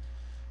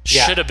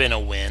 Yeah. Should have been a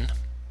win.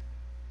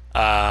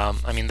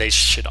 I mean, they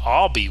should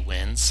all be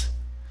wins.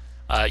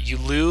 You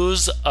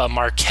lose a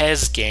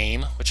Marquez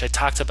game, which I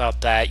talked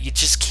about that. You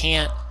just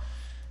can't,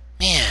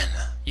 man,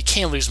 you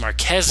can't lose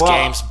Marquez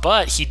games,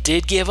 but he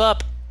did give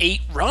up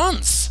 8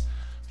 runs,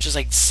 which is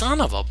like, son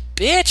of a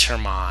bitch,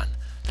 Herman.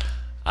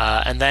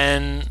 And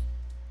then,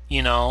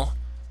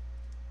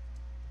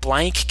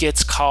 Blank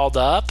gets called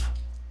up.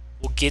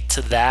 We'll get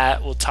to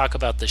that. We'll talk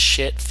about the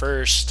shit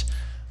first.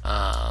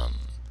 And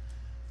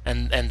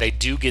they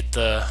do get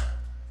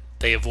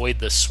they avoid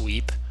the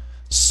sweep.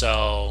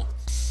 So,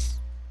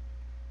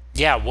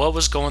 yeah, what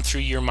was going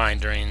through your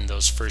mind during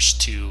those first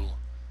 2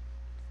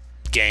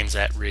 games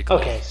at Wrigley?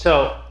 Okay,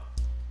 so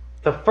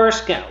the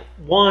first game,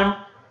 one,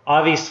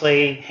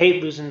 obviously,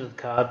 hate losing to the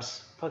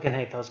Cubs. Fucking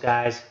hate those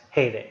guys.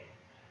 Hate it.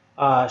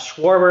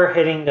 Schwarber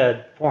hitting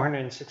the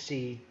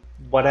 460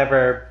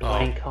 whatever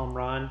blank home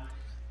run.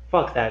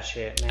 Fuck that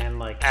shit, man.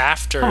 Like,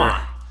 come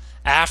on.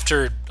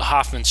 After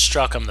Hoffman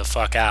struck him the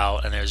fuck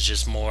out, and it was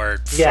just more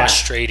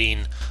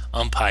frustrating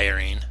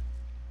umpiring.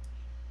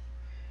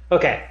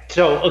 Okay,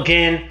 so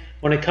again,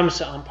 when it comes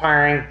to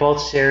umpiring,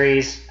 both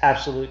series,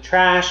 absolute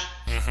trash.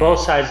 Mm-hmm. Both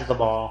sides of the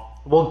ball.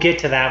 We'll get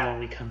to that when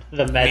we come to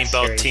the Mets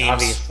series, teams?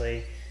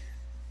 Obviously.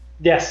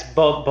 Yes,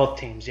 both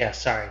teams.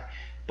 Yes, sorry.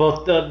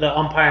 Both the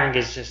umpiring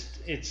is just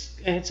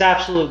it's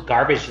absolute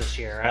garbage this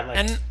year. I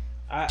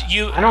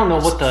don't know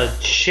what the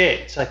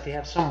shit. It's like they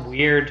have some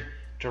weird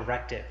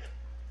directive.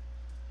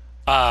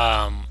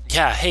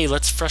 Yeah, hey,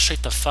 let's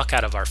frustrate the fuck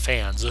out of our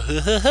fans.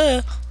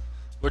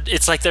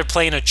 It's like they're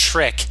playing a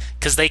trick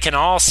because they can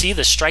all see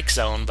the strike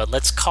zone, but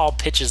let's call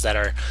pitches that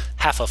are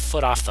half a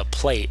foot off the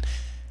plate.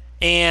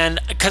 And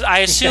because I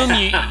assume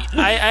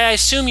I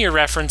assume you're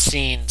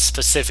referencing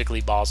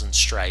specifically balls and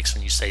strikes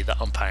when you say the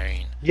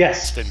umpiring.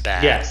 Yes, it's been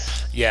bad.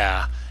 Yes,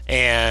 yeah,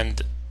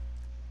 and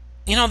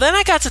then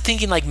I got to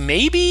thinking, like,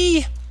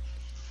 maybe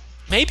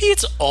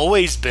it's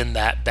always been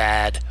that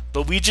bad,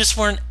 but we just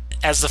weren't,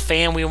 as a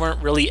fan, we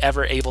weren't really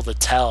ever able to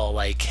tell,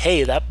 like,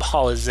 hey, that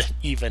ball isn't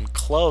even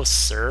close,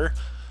 sir.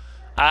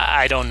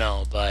 I don't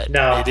know, but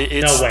no,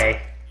 it's, no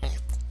way,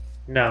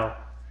 no.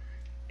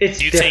 It's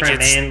different,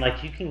 man.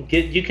 Like, you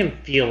can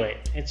feel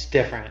it. It's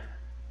different.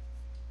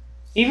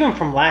 Even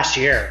from last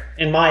year,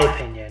 in my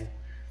opinion.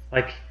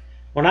 Like,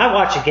 when I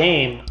watch a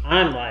game,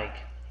 I'm like,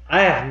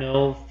 I have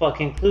no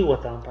fucking clue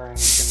what the umpiring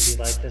is going to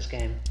be like this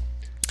game.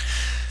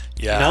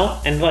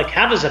 Yeah. And, like,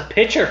 how does a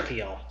pitcher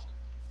feel?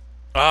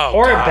 Oh,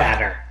 or God. A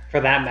batter, for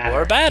that matter.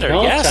 Or a batter,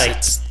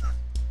 yes.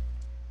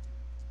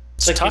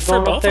 It's like tough you're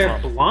for both up there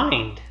of them.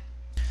 Blind.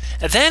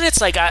 And then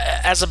it's like,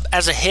 as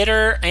a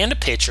hitter and a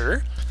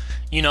pitcher,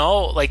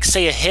 like,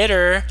 say a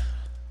hitter,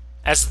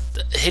 as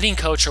the hitting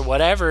coach or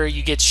whatever,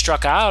 you get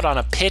struck out on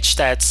a pitch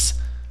that's,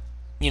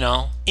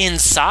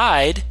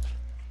 inside,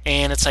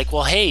 and it's like,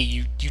 well, hey,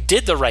 you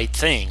did the right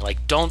thing.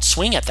 Like, don't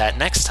swing at that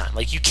next time.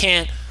 Like, you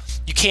can't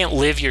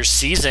live your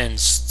season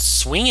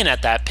swinging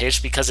at that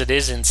pitch because it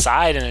is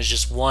inside and it's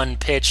just one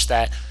pitch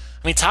that,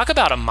 I mean, talk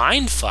about a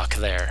mind fuck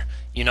there.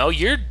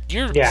 You're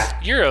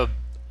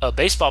a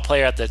baseball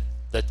player at the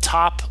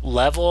top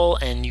level,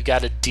 and you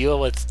got to deal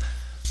with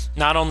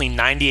not only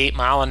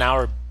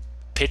 98-mile-an-hour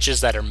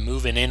pitches that are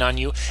moving in on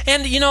you.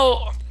 And,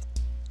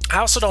 I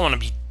also don't want to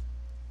be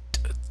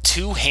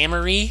too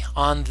hammery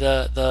on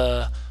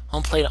the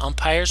home plate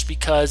umpires,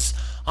 because,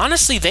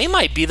 honestly, they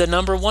might be the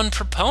number one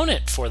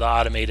proponent for the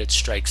automated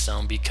strike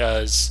zone,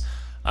 because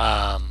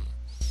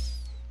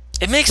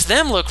it makes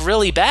them look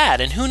really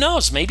bad. And who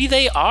knows? Maybe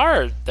they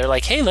are. They're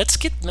like, hey, let's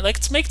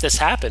make this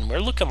happen. We're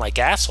looking like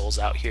assholes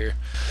out here.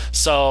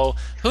 So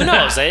who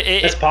knows?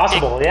 It's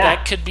possible.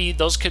 Yeah,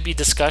 those could be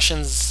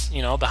discussions,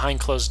 behind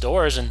closed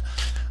doors. And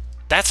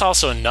that's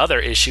also another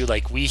issue.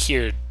 Like, we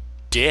hear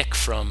dick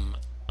from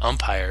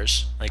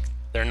umpires. Like,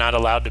 they're not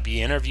allowed to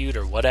be interviewed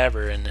or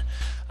whatever. And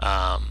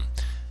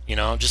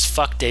just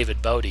fuck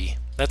David Bodie.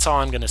 That's all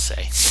I'm gonna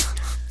say.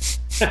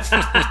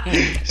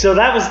 So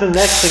that was the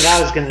next thing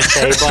I was going to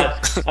say,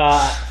 but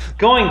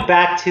going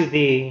back to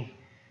the,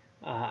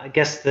 I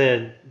guess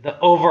the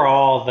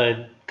overall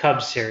the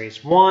Cubs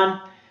series.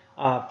 One,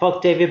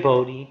 fuck David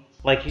Bodie,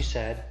 like you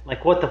said.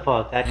 Like, what the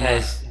fuck? That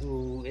guy's,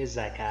 who is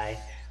that guy?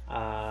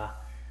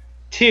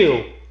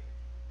 Two,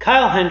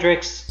 Kyle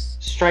Hendricks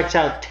strikes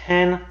out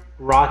 10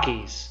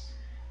 Rockies.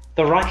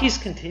 The Rockies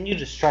continue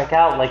to strike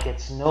out like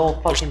it's no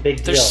fucking big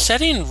deal. They're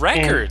setting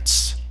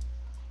records.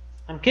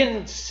 And I'm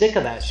getting sick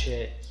of that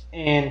shit.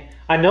 And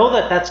I know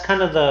that that's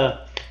kind of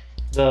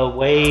the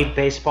way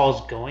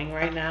baseball's going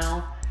right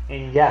now.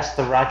 And yes,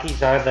 the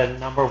Rockies are the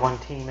number one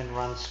team in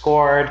runs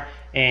scored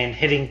and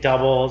hitting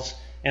doubles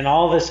and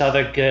all this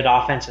other good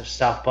offensive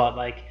stuff. But,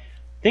 like,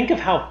 think of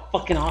how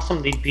fucking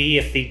awesome they'd be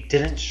if they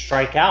didn't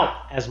strike out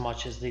as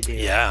much as they do.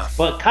 Yeah.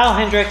 But Kyle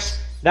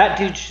Hendricks, that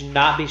dude should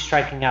not be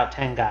striking out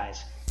 10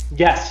 guys.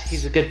 Yes,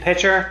 he's a good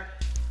pitcher.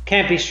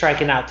 Can't be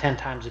striking out 10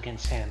 times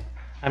against him.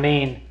 I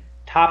mean,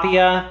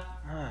 Tapia,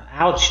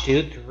 ouch,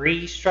 dude.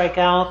 3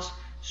 strikeouts.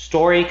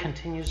 Story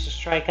continues to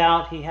strike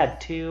out. He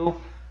had 2.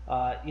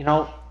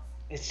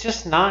 It's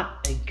just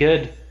not a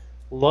good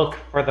look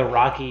for the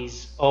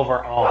Rockies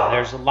overall.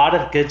 There's a lot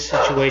of good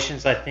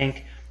situations. I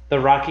think the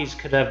Rockies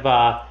could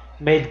have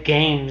made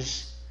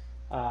games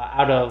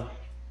out of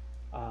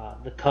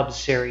the Cubs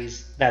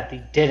series that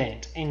they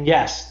didn't. And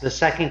yes, the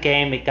second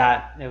game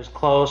it was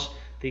close.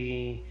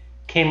 They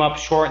came up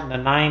short in the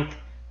 9th,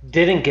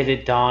 didn't get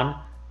it done.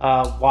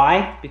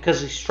 Why?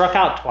 Because they struck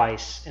out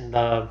twice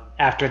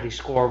after they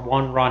scored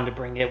 1 run to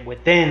bring it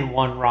within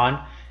 1 run,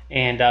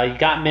 and you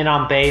got men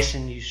on base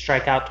and you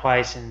strike out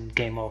twice and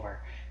game over,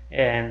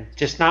 and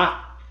just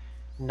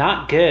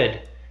not good.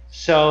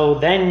 So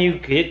then you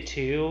get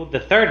to the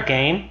third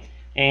game,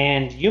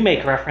 and you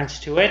make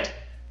reference to it.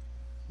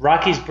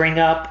 Rockies bring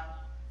up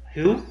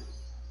who?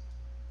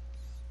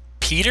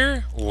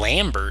 Peter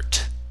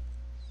Lambert.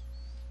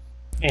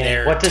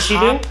 And what does he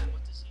do?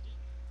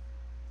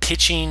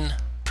 Pitching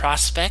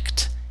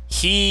prospect.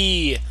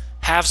 He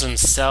has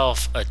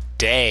himself a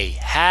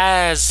debut.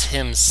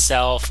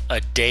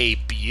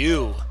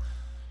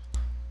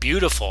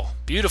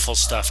 Beautiful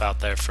stuff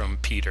out there from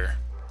Peter.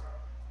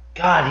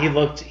 God,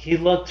 he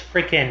looked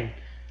freaking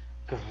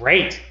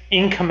great.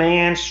 In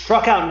command,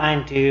 struck out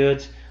 9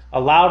 dudes,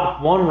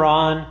 allowed 1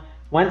 run,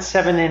 went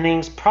 7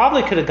 innings.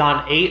 Probably could have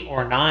gone 8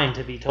 or 9,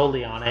 to be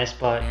totally honest,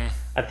 but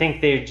I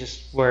think they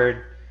just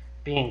were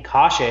being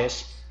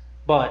cautious.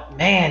 But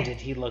man, did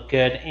he look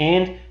good.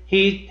 And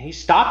he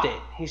stopped it.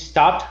 He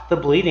stopped the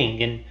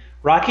bleeding. And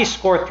Rockies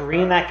scored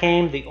 3 in that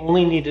game. They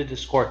only needed to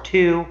score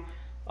 2,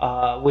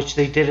 which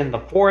they did in the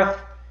 4th.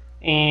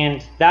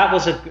 And that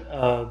was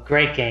a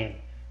great game.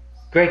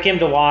 Great game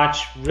to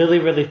watch. Really,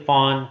 really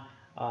fun.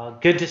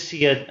 Good to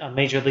see a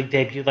major league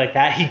debut like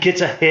that. He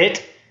gets a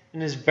hit in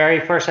his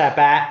very first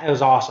at-bat. It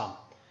was awesome.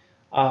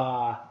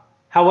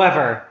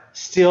 However,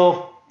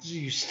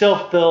 you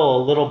still feel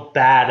a little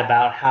bad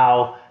about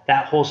how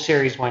that whole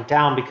series went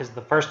down, because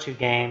the first 2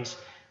 games,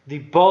 they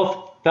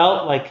both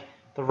felt like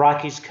the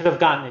Rockies could have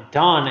gotten it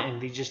done,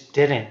 and they just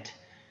didn't.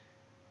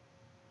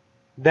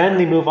 Then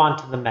they move on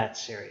to the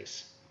Mets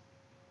series.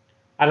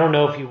 I don't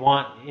know if you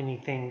want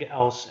anything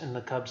else in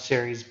the Cubs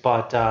series,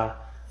 but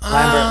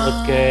Lambert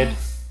looked good.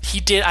 He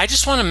did. I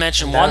just want to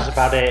mention that was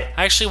about it.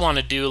 I actually want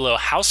to do a little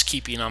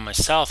housekeeping on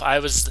myself.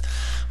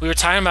 We were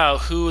talking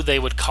about who they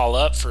would call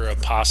up for a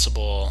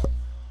possible,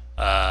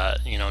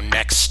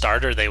 next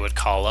starter they would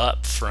call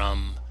up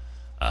from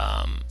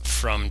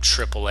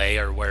AAA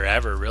or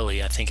wherever.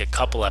 Really, I think a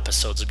couple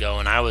episodes ago,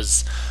 and I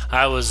was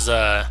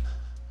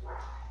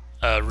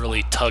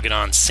really tugging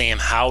on Sam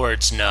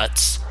Howard's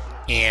nuts.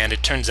 And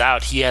it turns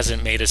out he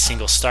hasn't made a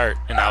single start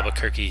in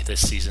Albuquerque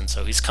this season,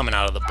 so he's coming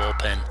out of the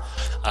bullpen.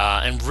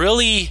 And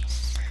really,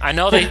 I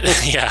know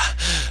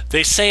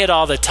they say it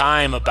all the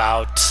time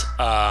about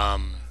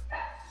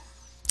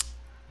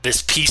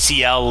this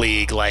PCL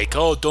league, like,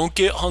 oh, don't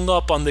get hung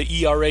up on the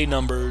ERA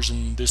numbers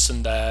and this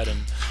and that,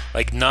 and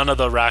like none of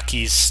the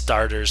Rockies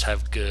starters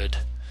have good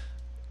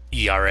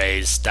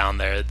ERAs down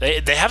there.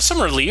 They have some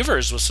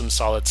relievers with some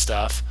solid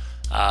stuff.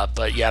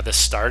 But yeah, the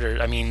starter,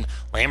 I mean,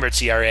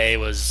 Lambert's ERA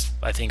was,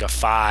 I think, a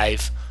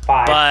 5.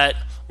 But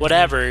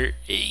whatever,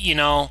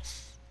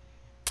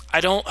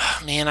 I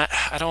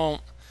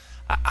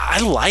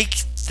like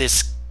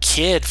this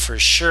kid for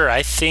sure.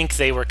 I think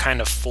they were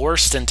kind of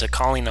forced into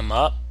calling him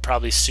up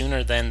probably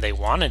sooner than they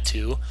wanted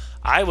to,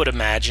 I would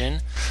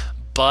imagine.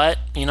 But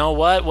you know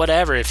what?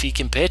 Whatever. If he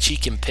can pitch, he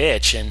can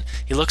pitch. And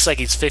he looks like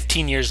he's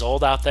 15 years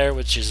old out there,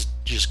 which is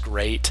just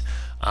great.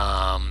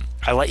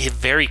 I like his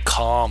very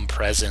calm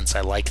presence.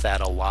 I like that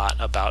a lot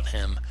about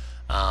him.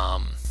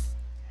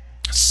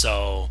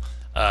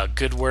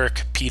 Good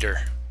work,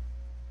 Peter.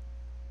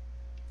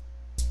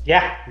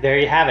 Yeah, there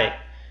you have it.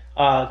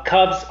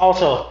 Cubs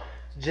also,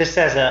 just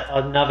as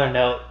another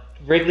note,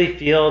 Wrigley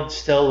Field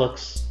still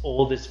looks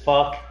old as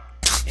fuck.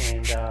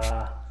 And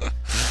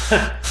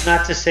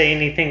not to say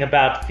anything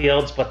about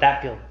Fields, but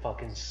that field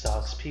fucking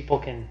sucks. People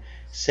can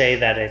say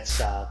that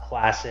it's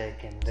classic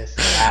and this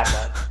and that,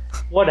 but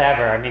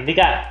whatever. I mean, they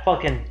got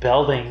fucking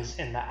buildings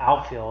in the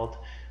outfield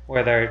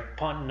where they're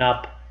putting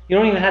up, You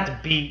don't even have to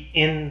be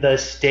in the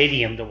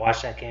stadium to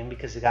watch that game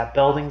because they got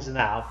buildings in the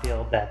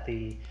outfield that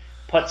the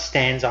putt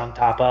stands on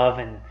top of,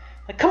 and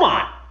like, come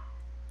on,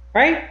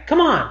 right?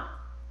 Come on,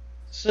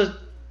 it's the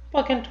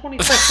fucking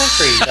 21st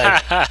century.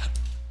 Like,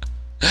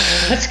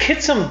 let's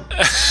get some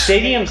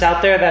stadiums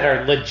out there that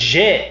are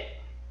legit,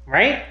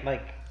 right?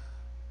 Like,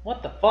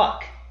 what the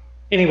fuck?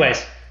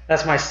 Anyways,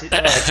 that's my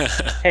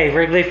hey,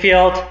 Wrigley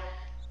Field.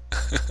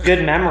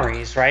 Good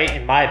memories, right?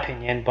 In my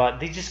opinion, but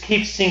they just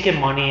keep sinking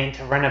money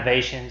into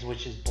renovations,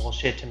 which is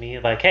bullshit to me.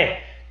 Like,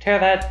 hey, tear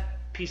that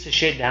piece of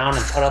shit down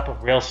and put up a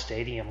real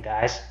stadium,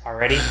 guys.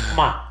 Already? Come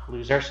on,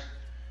 losers.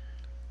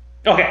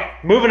 Okay,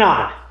 moving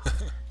on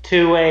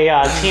to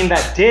a team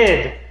that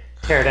did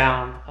tear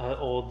down an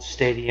old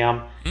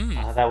stadium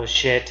that was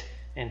shit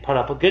and put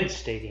up a good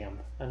stadium,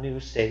 a new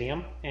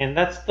stadium, and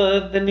that's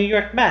the New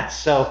York Mets.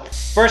 So,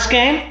 first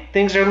game,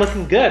 things are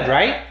looking good,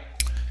 right?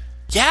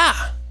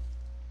 Yeah.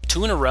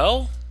 2 in a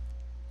row,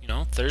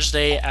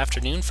 Thursday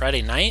afternoon,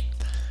 Friday night,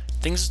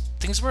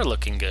 things were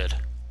looking good.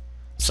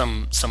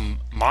 Some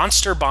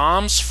monster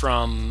bombs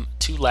from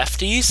 2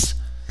 lefties.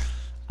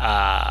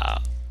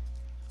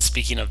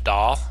 Speaking of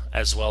Dahl,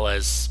 as well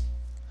as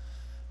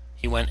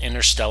he went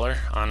interstellar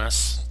on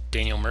us,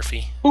 Daniel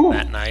Murphy,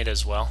 that night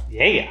as well.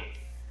 Yeah.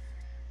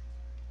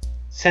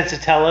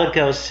 Sensatella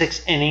goes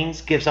 6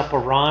 innings, gives up a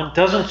run,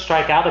 doesn't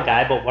strike out a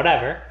guy, but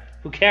whatever.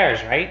 Who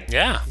cares, right?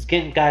 Yeah. He's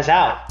getting guys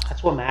out.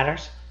 That's what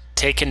matters.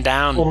 Taken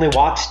down. Only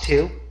walks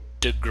 2.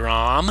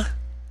 DeGrom.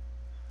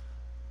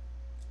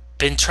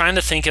 Been trying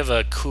to think of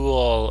a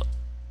cool,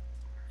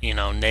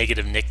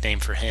 negative nickname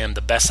for him.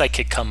 The best I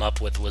could come up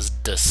with was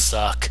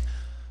DeSuck,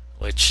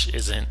 which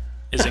isn't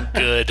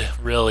good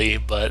really,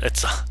 but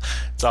it's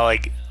all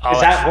like.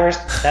 Is that worse?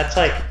 That's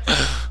like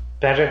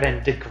better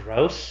than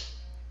DeGross.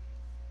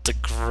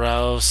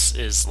 DeGross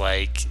is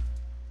like.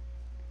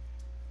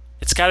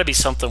 It's got to be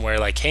something where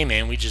like, hey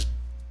man, we just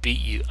beat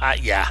you. I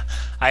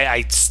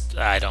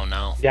don't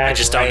know. Yeah, I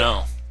just don't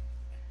know.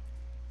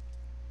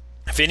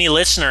 If any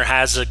listener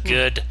has a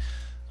good,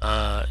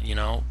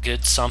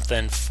 good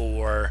something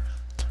for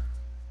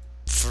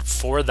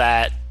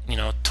that,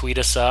 tweet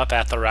us up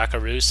at the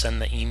Rockaroo,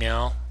 send the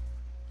email,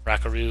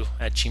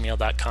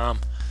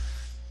 rockaroo@gmail.com.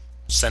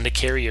 Send a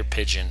carrier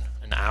pigeon,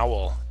 an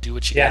owl, do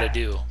what you got to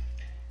do.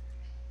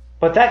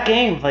 But that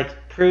game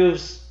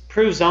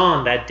proves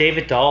on that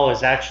David Dahl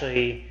is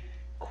actually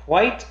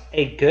quite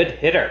a good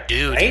hitter.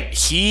 Dude, right?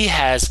 he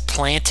has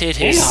planted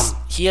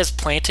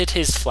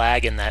his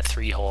flag in that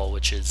 3-hole,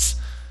 which is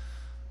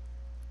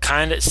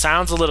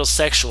sounds a little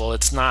sexual.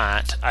 It's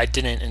not. I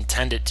didn't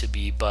intend it to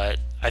be, but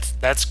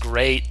that's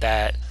great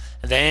that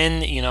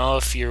then,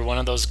 if you're one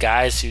of those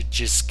guys who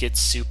just gets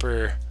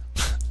super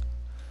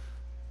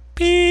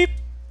beep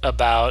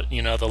about,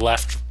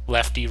 the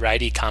lefty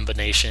righty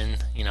combination,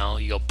 you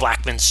go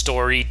Blackman,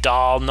 Story,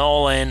 Dahl,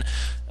 Nolan,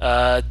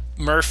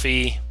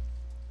 Murphy.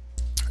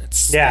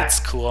 It's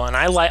cool, and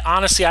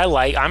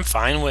I'm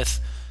fine with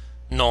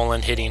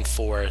Nolan hitting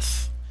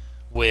 4th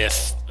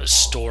with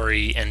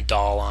Story and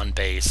Dahl on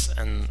base,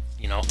 and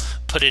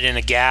put it in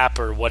a gap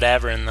or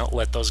whatever, and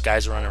let those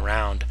guys run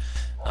around.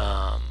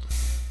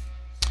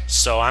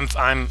 So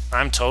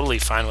I'm totally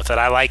fine with it.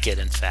 I like it,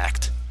 in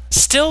fact.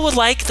 Still would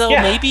like though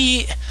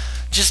maybe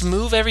just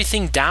move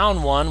everything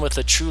down one with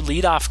a true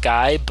leadoff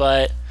guy,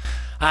 but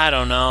I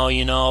don't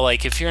know.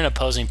 Like if you're an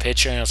opposing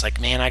pitcher and it's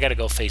like, man, I got to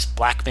go face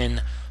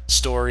Blackman,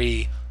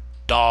 Story,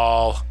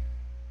 Dahl,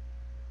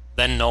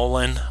 then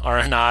Nolan,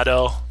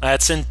 Arenado.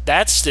 That's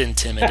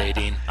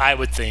intimidating, I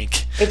would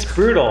think. It's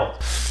brutal.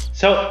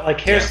 So,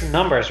 like, here's the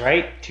numbers,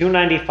 right?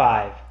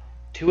 295,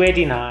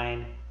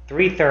 289,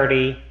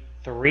 330,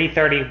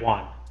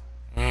 331.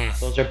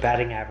 Those are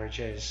batting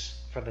averages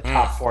for the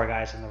top 4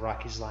 guys in the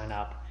Rockies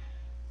lineup.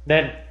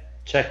 Then,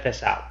 check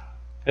this out.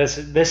 This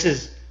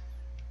is,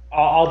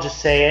 I'll just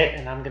say it,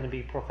 and I'm going to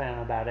be profound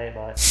about it,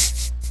 but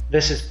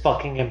this is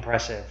fucking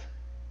impressive.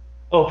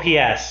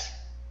 OPS,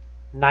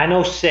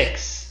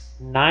 906,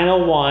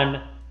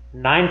 901,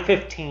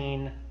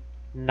 915,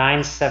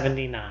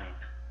 979.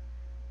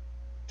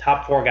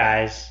 Top 4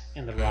 guys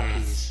in the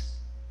Rockies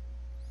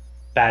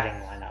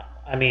batting lineup.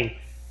 I mean,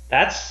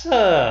 that's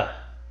top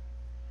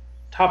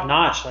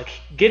notch. Like,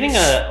 getting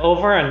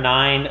over a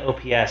 9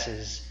 OPS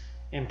is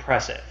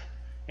impressive.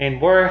 And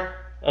we're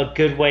a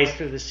good ways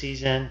through the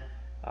season.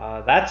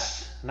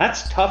 That's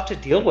tough to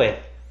deal with.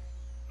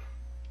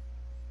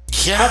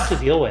 Yeah. Tough to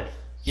deal with.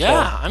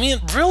 Yeah, So, I mean,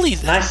 really.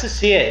 nice to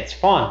see it. It's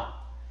fun.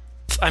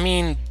 I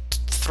mean,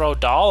 throw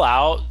Dahl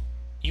out.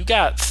 You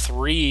got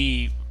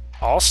 3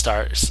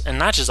 All-Stars, and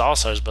not just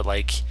All-Stars, but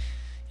like,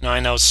 I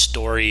know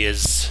Story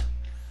is,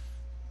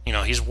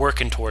 he's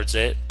working towards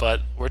it,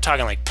 but we're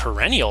talking like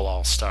perennial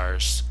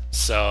All-Stars.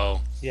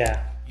 So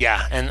Yeah.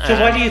 and So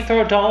why do you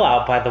throw Dahl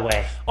out, by the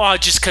way? Well,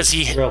 just because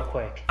Real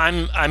quick.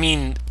 I'm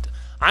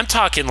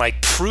talking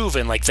like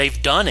proven, like they've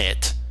done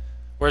it.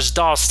 Whereas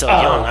Dahl's still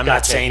young. I'm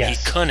not saying he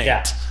couldn't.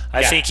 Yeah.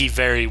 I think he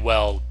very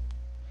well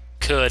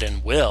could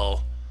and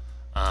will.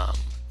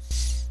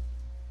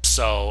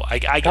 So I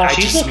Gosh,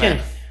 just he's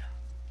looking.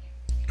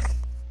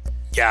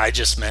 Yeah, I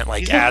just meant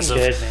like He's as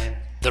looking of good, man.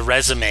 the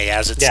resume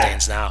as it Yeah.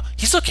 stands now.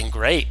 He's looking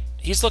great.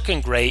 He's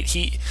looking great.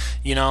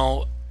 You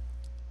know,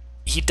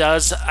 he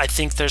does. I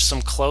think there's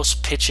some close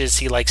pitches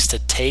he likes to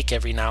take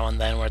every now and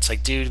then, where it's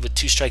like, dude, with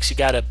 2 strikes, you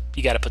gotta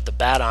put the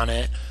bat on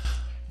it.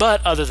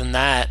 But other than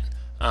that,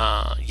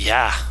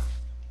 yeah,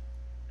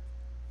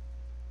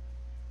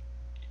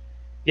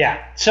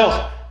 Yeah.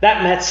 So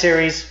that Mets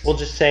series, we'll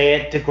just say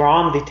it.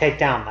 DeGrom, the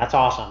takedown. That's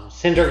awesome.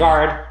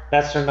 Syndergaard,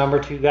 that's their number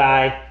 2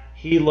 guy.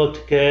 He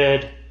looked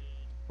good.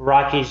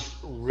 Rockies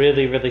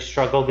really, really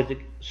struggled.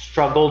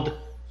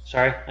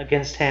 Sorry,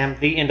 against him.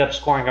 They end up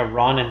scoring a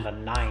run in the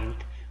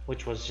 9th,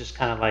 which was just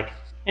kind of like,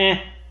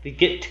 They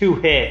get 2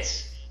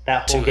 hits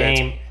that whole 2 hits.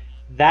 game.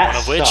 That one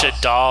of which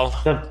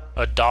sucks.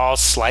 a Dahl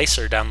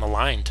slicer down the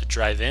line to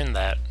drive in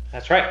that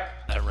That's right.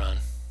 run.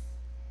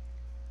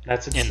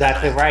 That's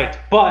exactly right.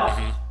 But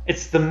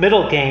it's the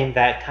middle game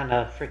that kind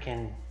of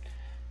freaking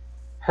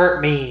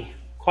hurt me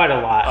quite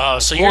a lot. Oh,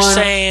 so you're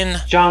saying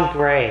John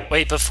Gray.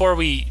 Wait,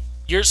 before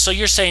you're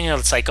saying,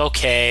 it's like,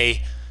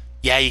 okay,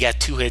 yeah, you got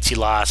 2 hits, you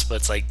lost, but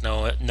it's like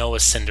Noah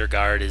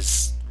Syndergaard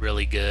is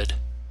really good,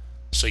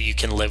 so you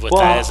can live with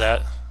that. Is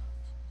that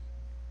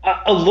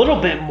a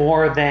little bit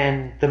more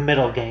than the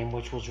middle game,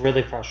 which was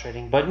really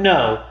frustrating? But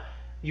no,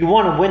 you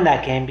want to win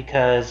that game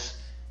because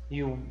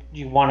you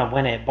want to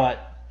win it.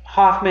 But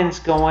Hoffman's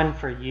going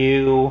for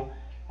you.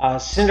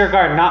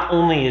 Syndergaard not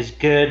only is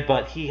good,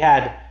 but he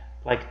had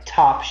like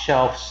top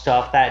shelf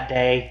stuff that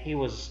day. He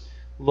was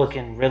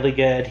looking really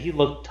good. He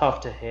looked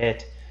tough to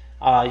hit.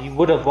 You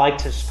would have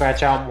liked to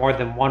scratch out more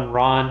than 1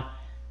 run.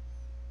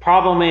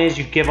 Problem is,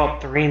 you give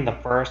up 3 in the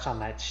first on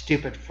that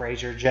stupid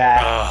Frazier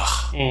jack,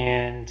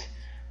 and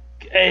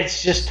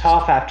it's just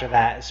tough after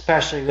that,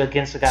 especially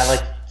against a guy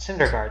like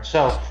Syndergaard.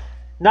 So,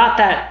 not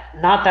that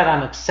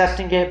I'm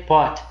accepting it,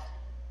 but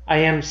I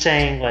am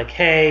saying like,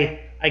 hey,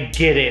 I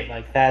get it.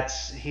 Like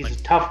he's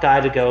a tough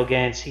guy to go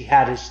against. He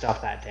had his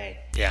stuff that day.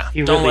 Yeah.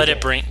 He Don't really let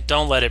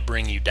it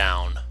bring you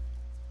down.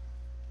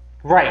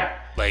 Right.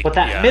 Like, but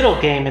that middle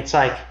game, it's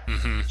like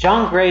Mm-hmm.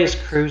 John Gray is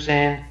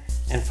cruising,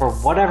 and for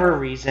whatever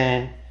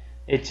reason,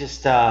 it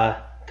just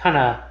kind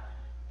of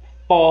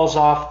falls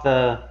off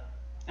the.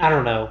 I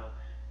don't know.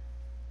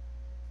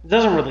 It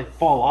doesn't really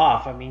fall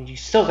off. I mean, you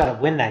still got to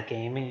win that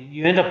game.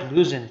 You end up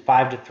losing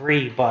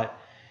 5-3, but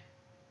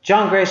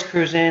John Gray's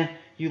cruising.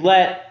 You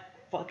let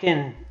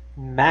fucking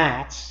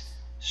Mats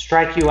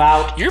strike you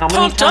out. You're How many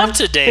pumped up times?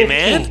 today, 15.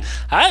 man.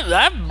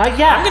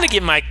 I'm gonna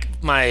get my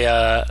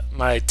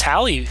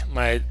tally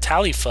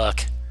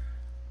fuck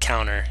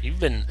counter. You've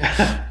been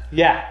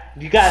Yeah,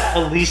 you got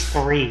at least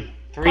three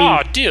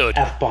Oh, dude.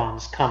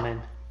 F-bombs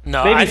coming.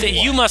 No, Maybe I think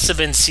 4. you must have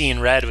been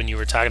seeing red when you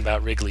were talking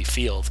about Wrigley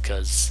Field,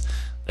 because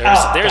there's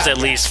God, at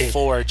least dude.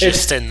 4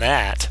 just in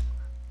that.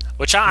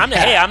 Which I'm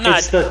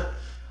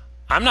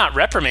not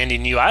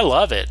reprimanding you. I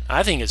love it.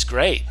 I think it's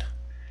great.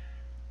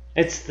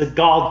 It's the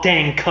gall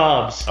dang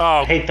Cubs. Oh.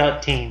 I hate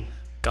that team.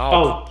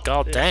 God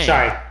dang.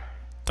 Sorry.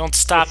 Don't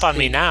stop It's on the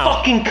me now.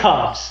 Fucking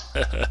Cubs.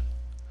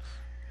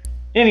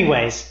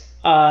 Anyways,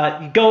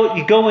 you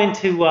go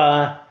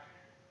into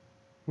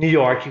New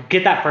York. You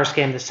get that first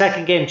game. The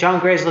second game, John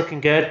Gray's looking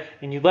good,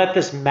 and you let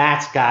this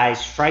Mats guy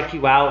strike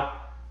you out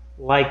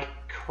like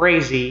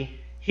crazy.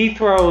 He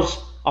throws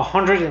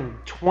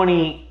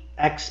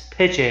 120x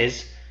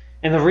pitches,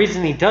 and the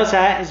reason he does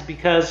that is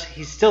because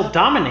he's still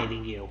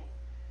dominating you.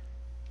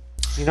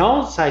 You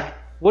know, it's like,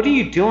 what are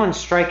you doing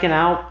striking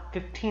out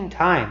 15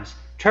 times?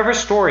 Trevor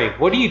Story,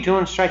 what are you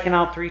doing striking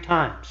out 3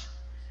 times?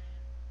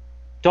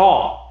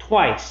 Dahl,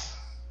 twice.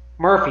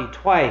 Murphy,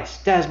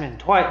 twice. Desmond,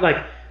 twice.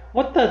 Like,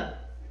 what the...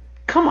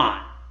 Come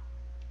on.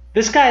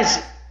 This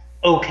guy's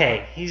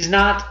okay. He's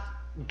not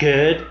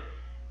good.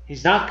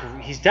 He's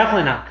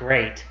definitely not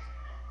great.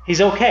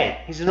 He's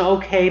okay. He's an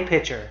okay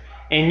pitcher.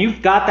 And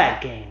you've got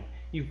that game.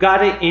 You've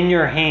got it in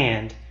your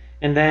hand.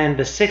 And then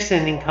the 6th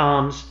inning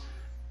comes.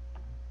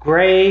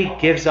 Gray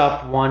gives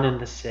up 1 in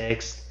the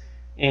 6th.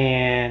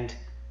 And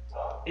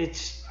it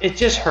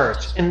just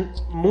hurts. And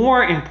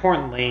more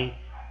importantly,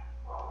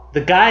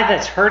 the guy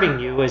that's hurting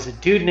you is a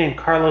dude named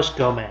Carlos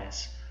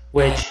Gomez,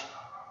 which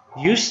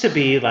used to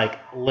be like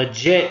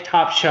legit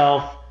top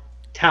shelf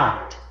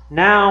talent.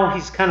 Now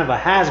he's kind of a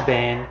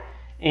has-been,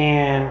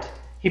 and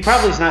he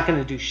probably is not going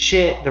to do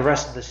shit the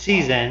rest of the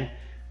season.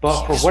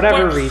 But for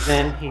whatever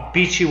reason, he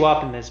beats you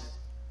up in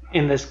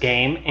this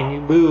game, and you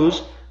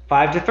lose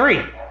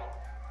 5-3.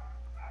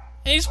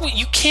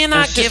 You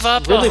cannot It's give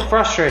up. Really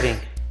frustrating.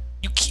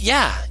 You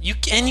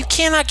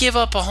cannot give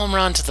up a home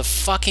run to the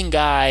fucking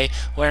guy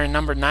wearing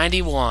number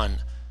 91.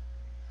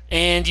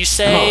 And you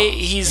say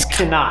he's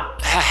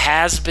cannot.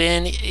 Has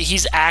been.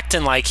 He's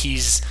acting like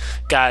he's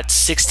got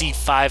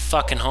 65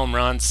 fucking home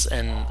runs,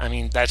 and I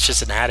mean that's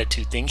just an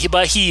attitude thing.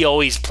 But he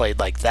always played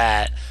like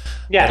that.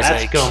 Yeah,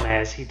 that's like,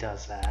 Gomez. He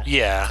does that.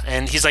 Yeah,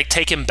 and he's like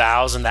taking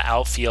bows in the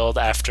outfield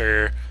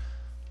after.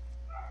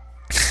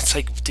 It's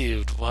like,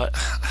 dude, what?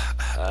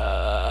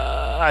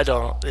 I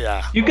don't.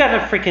 Yeah. You got to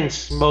freaking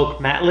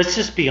smoke Matt. Let's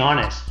just be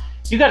honest.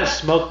 You got to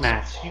smoke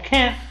Matt. You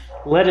can't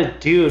let a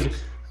dude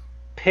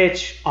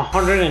pitch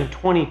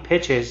 120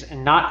 pitches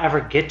and not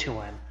ever get to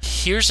him.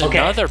 Here's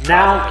another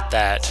problem with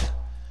that.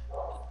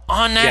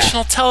 On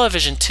national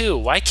television, too.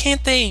 Why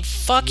can't they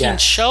fucking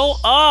show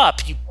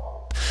up?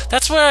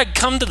 That's where I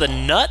come to the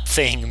nut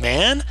thing,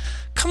 man.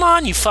 Come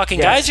on, you fucking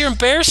guys. You're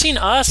embarrassing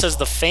us as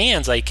the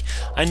fans. Like,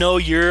 I know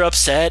you're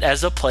upset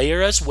as a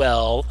player as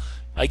well.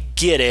 I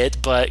get it,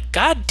 but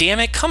god damn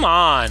it, come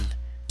on.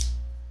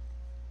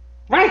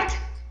 Right.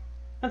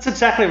 That's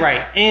exactly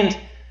right. And,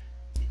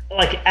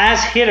 like,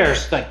 as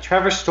hitters, like,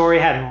 Trevor Story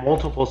had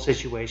multiple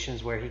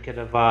situations where he could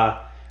have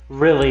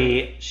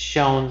really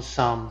shown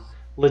some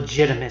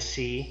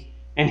legitimacy,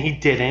 and he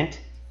didn't,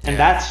 and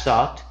that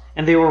sucked.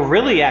 And they were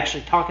really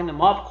actually talking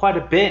him up quite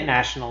a bit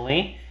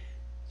nationally,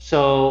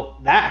 so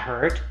that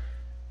hurt.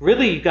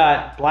 Really, you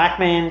got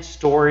Blackman.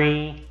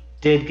 Story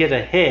did get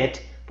a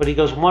hit, but he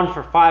goes 1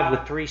 for 5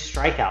 with 3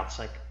 strikeouts.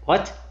 Like,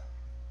 what?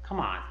 Come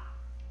on.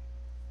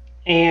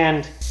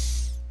 And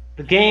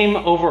the game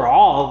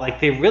overall, like,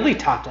 they really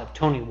talked up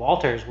Tony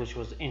Walters, which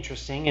was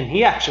interesting, and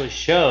he actually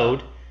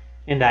showed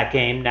in that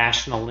game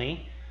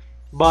nationally.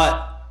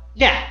 But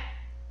yeah,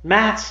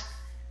 Mats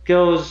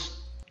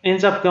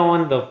ends up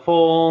going the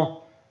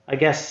full, I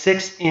guess,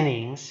 6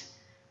 innings,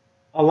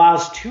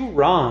 allows 2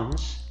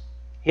 runs.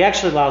 He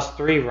actually allows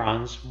 3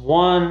 runs.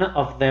 One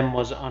of them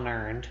was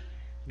unearned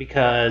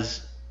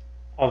because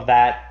of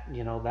that,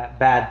 that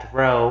bad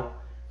throw,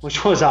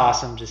 which was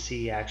awesome to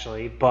see,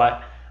 actually.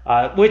 But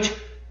which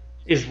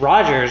is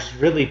Rogers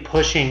really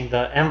pushing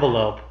the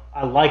envelope.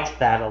 I liked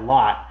that a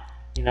lot.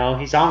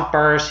 He's on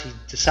first. He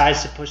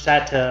decides to push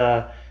that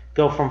to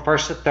go from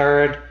first to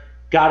third.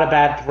 Got a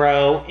bad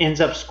throw.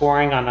 Ends up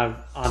scoring on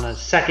a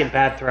second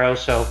bad throw.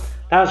 So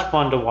that was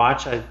fun to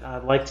watch. I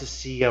like to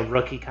see a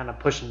rookie kind of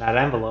pushing that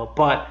envelope.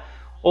 But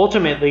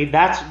ultimately,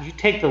 you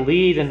take the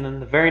lead, and then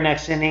the very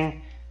next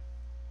inning,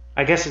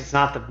 I guess it's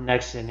not the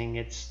next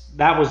inning.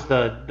 That was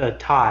the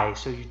tie.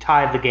 So you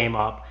tied the game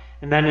up.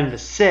 And then in the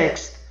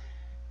 6th,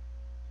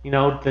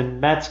 the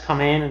Mets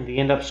come in and they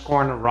end up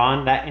scoring a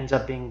run. That ends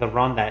up being the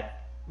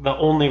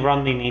only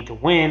run they need to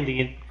win.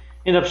 They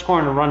end up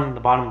scoring a run in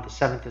the bottom of the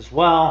 7th as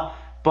well.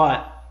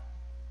 But,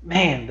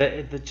 man,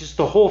 just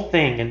the whole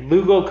thing. And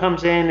Lugo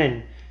comes in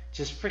and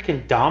just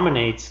freaking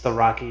dominates the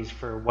Rockies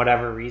for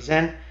whatever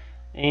reason.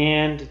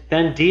 And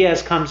then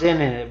Diaz comes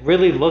in, and it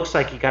really looks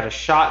like he got a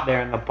shot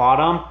there in the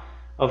bottom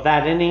of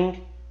that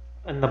inning.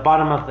 In the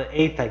bottom of the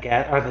 8th, I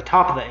guess. Or the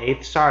top of the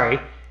 8th, sorry.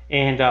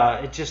 And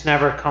it just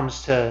never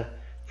comes to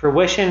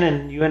fruition,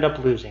 and you end up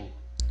losing.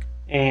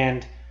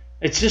 And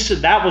it's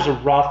just that was a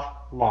rough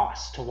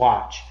loss to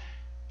watch.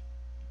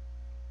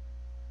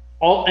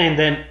 And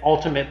then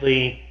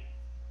ultimately,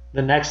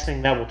 the next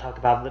thing that we'll talk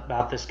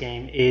about this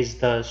game is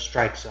the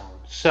strike zone.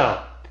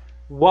 So,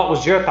 what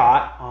was your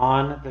thought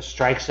on the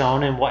strike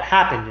zone and what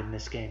happened in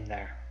this game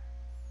there?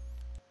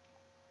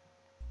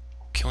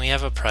 Can we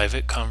have a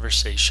private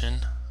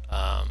conversation?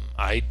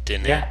 I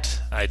didn't. Yeah.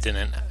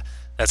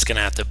 That's going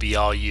to have to be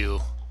all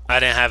you. I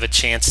didn't have a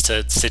chance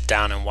to sit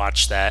down and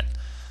watch that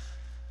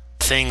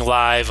thing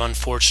live,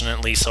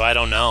 unfortunately, so I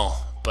don't know.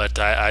 But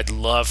I'd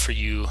love for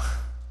you.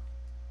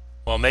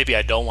 Well, maybe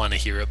I don't want to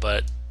hear it,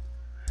 but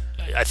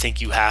I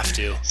think you have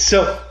to.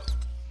 So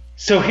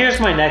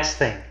here's my next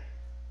thing.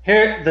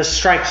 Here, the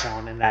strike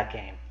zone in that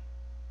game.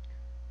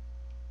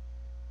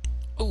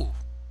 Ooh.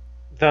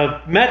 The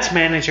Mets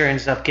manager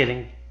ends up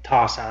getting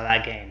tossed out of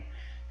that game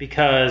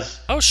because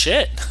oh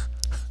shit,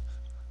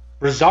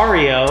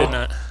 Rosario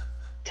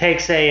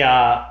takes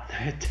a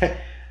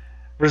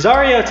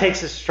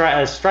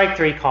strike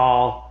 3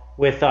 call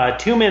with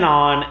 2 men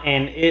on,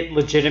 and it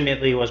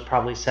legitimately was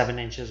probably 7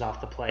 inches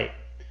off the plate.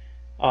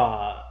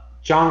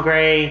 John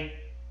Gray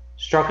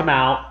struck him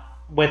out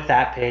with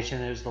that pitch,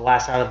 and it was the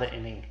last out of the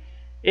inning.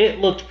 It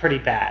looked pretty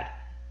bad.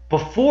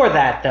 Before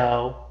that,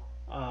 though,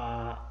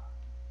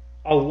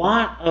 a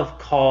lot of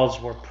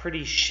calls were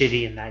pretty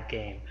shitty in that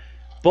game.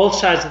 Both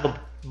sides,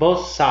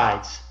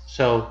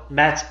 so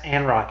Mets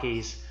and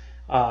Rockies,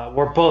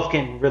 were both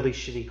getting really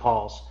shitty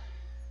calls.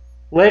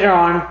 Later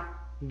on,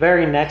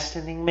 very next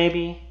inning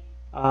maybe,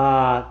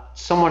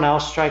 someone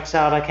else strikes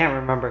out. I can't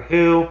remember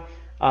who,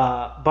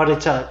 but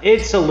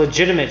it's a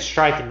legitimate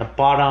strike in the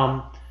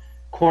bottom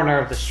corner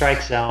of the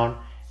strike zone,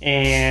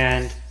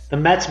 and the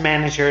Mets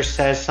manager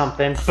says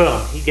something.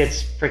 Boom, he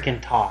gets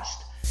freaking tossed.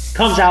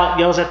 Comes out,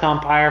 yells at the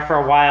umpire for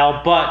a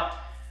while, but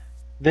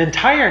the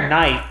entire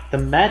night, the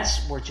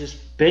Mets were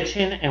just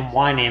bitching and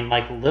whining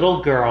like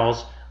little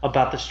girls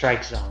about the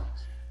strike zone.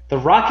 The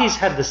Rockies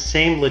had the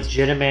same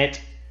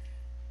legitimate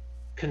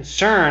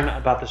concern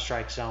about the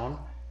strike zone.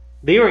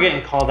 They were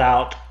getting called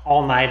out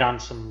all night on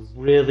some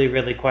really,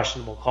 really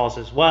questionable calls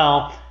as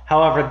well.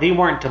 However, they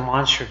weren't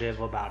demonstrative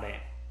about it.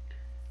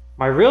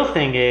 My real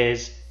thing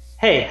is,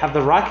 hey, have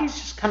the Rockies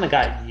just kind of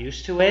got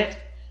used to it?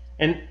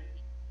 And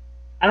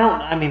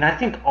I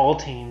think all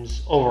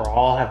teams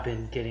overall have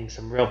been getting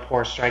some real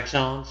poor strike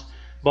zones.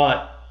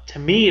 But to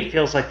me, it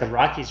feels like the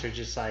Rockies are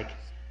just like,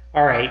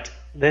 all right,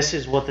 this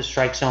is what the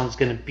strike zone is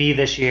going to be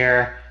this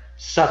year.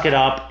 Suck it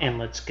up and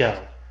let's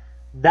go.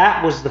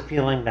 That was the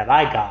feeling that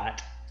I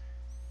got.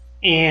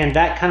 and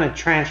that kind of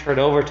transferred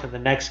over to the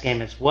next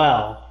game as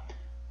well.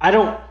 I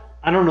don't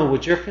know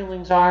what your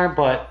feelings are,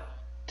 but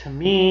to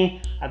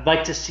me, I'd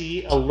like to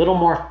see a little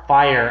more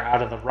fire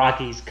out of the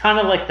Rockies, kind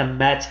of like the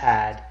Mets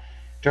had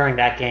during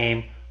that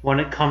game when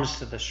it comes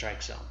to the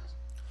strike zone.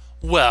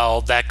 Well,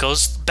 that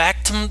goes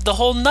back to the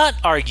whole nut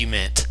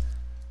argument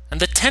and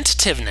the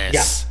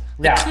tentativeness.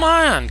 Yeah. Come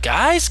on,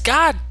 guys.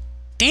 God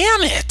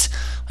damn it.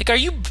 Like, are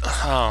you...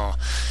 Oh.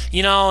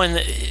 And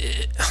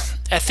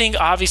I think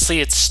obviously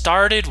it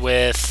started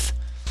with,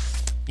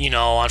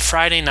 on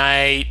Friday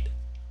night,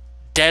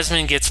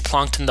 Desmond gets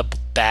plunked in the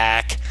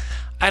back.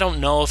 I don't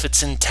know if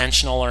it's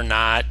intentional or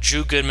not.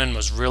 Drew Goodman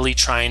was really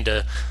trying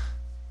to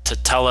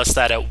tell us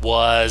that it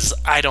was.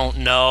 I don't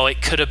know.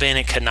 It could have been.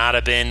 It could not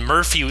have been.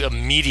 Murphy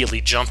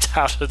immediately jumped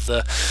out of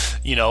the,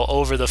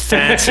 over the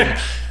fence. And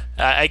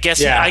I guess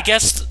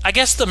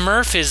the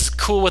Murph is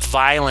cool with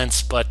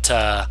violence, but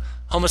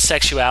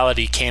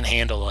homosexuality can't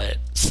handle it.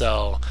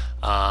 So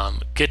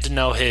good to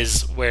know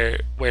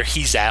where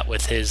he's at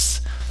with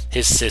his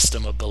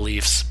system of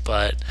beliefs.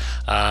 But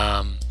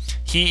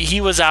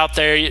he was out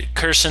there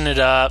cursing it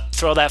up,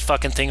 throw that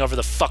fucking thing over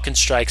the fucking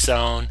strike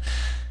zone.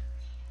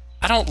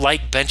 I don't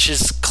like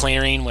benches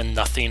clearing when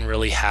nothing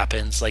really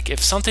happens. Like,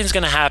 if something's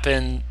going to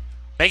happen,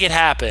 make it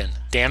happen.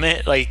 Damn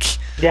it. Like,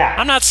 yeah.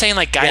 I'm not saying,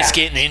 like, guys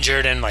getting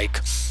injured and,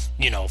 like,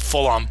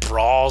 full-on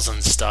brawls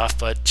and stuff,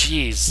 but,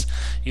 geez,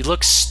 you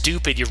look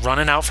stupid. You're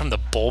running out from the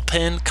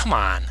bullpen. Come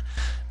on.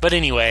 But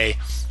anyway,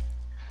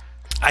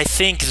 I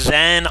think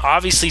then,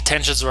 obviously,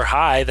 tensions were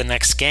high the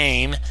next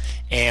game,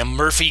 and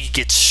Murphy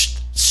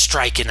gets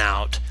striking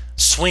out,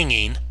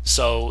 swinging.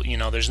 So,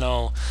 there's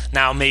no...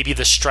 Now, maybe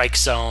the strike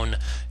zone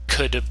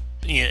could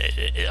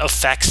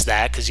affects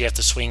that because you have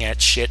to swing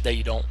at shit that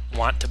you don't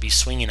want to be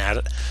swinging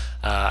at.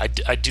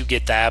 I do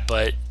get that,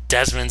 but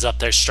Desmond's up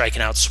there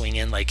striking out,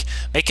 swinging. Like,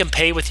 make him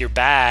pay with your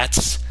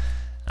bats,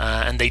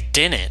 and they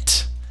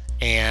didn't.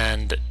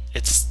 And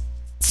it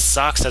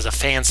sucks as a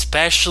fan,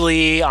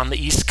 especially on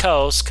the East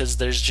Coast, because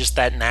there's just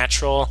that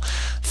natural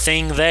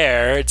thing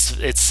there.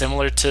 It's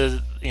similar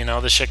to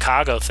the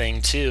Chicago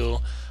thing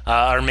too,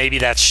 or maybe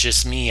that's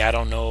just me. I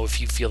don't know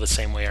if you feel the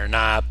same way or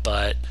not,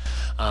 but.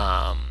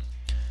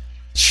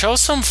 Show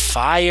some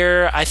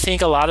fire. I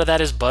think a lot of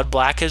that is Bud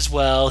Black as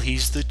well.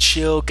 He's the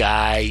chill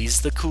guy.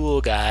 He's the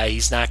cool guy.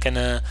 He's not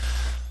gonna.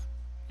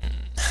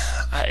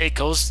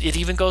 It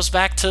even goes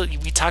back to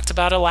we talked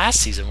about it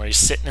last season where he's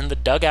sitting in the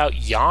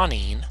dugout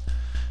yawning.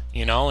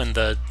 In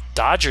the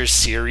Dodgers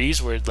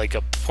series, where like a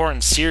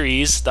important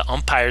series, the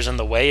umpire's in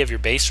the way of your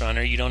base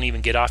runner. You don't even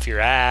get off your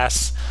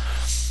ass.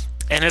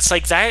 And it's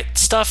like that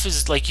stuff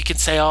is like you can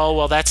say, oh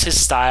well, that's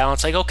his style.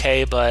 It's like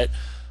okay, but.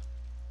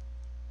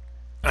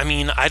 I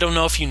mean, I don't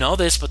know if you know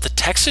this, but the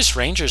Texas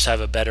Rangers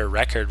have a better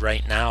record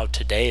right now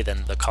today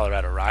than the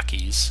Colorado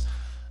Rockies.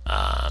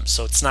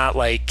 So it's not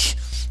like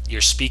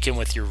you're speaking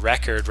with your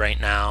record right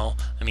now.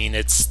 I mean,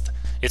 it's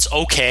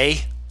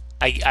okay.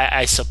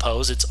 I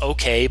suppose it's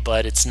okay,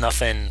 but it's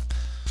nothing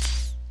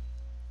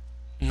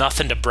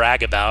to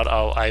brag about.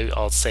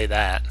 I'll say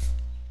that.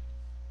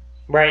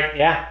 Right.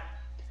 Yeah.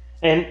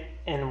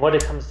 And what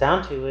it comes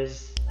down to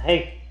is,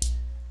 hey,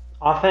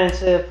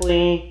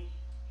 offensively.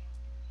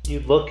 You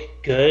look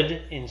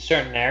good in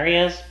certain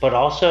areas, but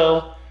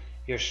also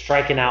you're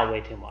striking out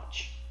way too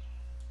much.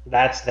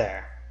 That's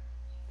there.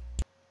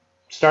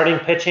 Starting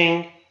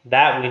pitching,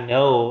 that we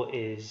know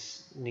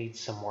needs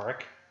some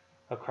work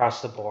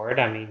across the board.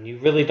 I mean, you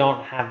really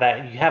don't have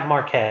that. You have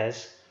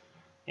Marquez,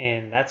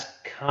 and that's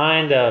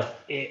kind of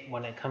it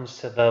when it comes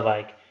to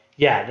the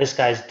this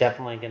guy's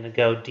definitely going to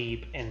go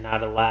deep and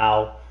not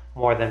allow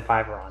more than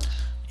 5 runs.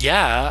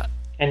 Yeah.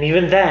 And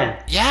even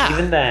then,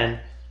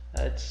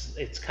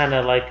 it's kind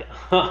of like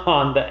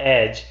on the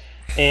edge.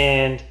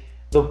 And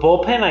the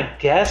bullpen, I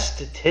guess,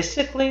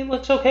 statistically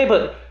looks okay,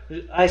 but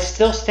I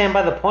still stand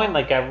by the point.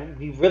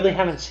 We really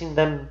haven't seen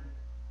them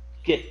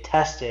get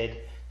tested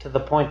to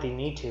the point they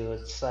need to.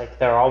 It's like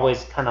they're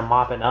always kind of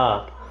mopping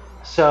up.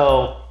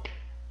 So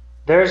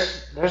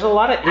there's a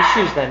lot of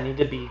issues that need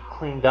to be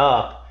cleaned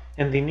up,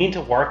 and they need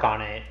to work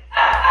on it.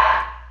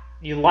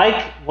 You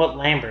like what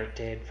Lambert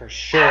did, for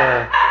sure.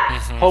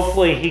 Mm-hmm.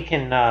 Hopefully he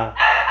can...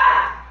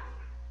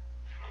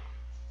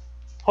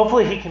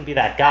 Hopefully he can be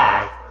that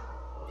guy,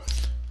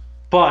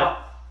 but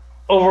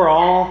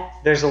overall,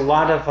 there's a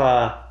lot of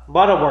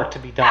work to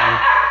be done,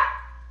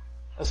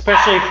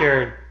 especially if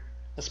you're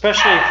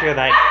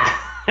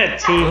that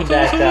team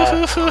that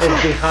is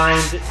behind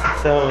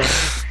the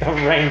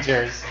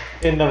Rangers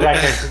in the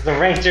record. 'Cause the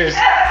Rangers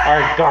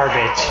are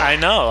garbage. I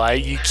know.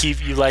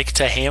 You like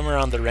to hammer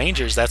on the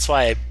Rangers. That's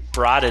why I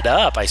brought it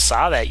up. I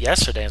saw that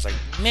yesterday. I was like,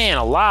 man,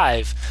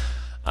 alive.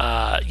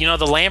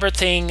 The Lambert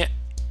thing.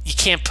 You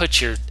can't put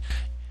your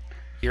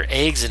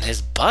eggs in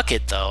his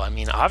bucket, though. I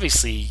mean,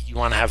 obviously, you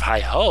want to have high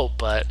hope,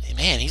 but,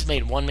 man, he's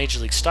made one major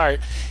league start,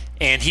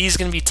 and he's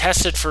going to be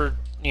tested for,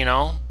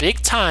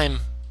 big time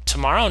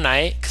tomorrow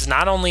night, because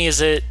not only is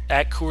it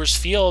at Coors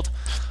Field,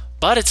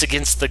 but it's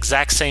against the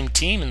exact same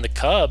team in the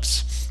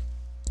Cubs,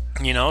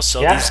 so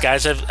These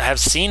guys have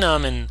seen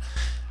him, and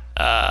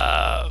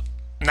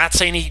Not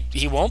saying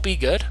he won't be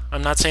good.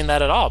 I'm not saying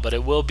that at all. But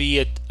it will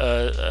be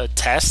a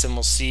test, and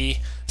we'll see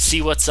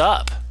what's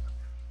up.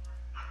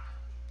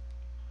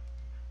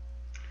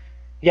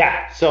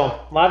 Yeah, so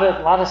a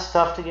lot of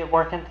stuff to get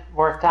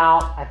worked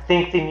out. I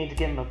think they need to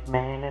get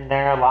McMahon in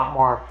there a lot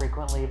more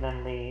frequently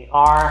than they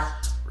are.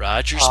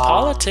 Rogers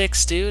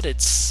politics, dude.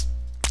 It's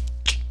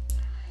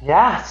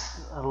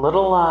a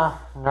little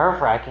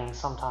nerve-wracking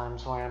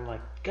sometimes where I'm like,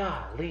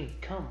 golly,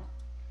 come,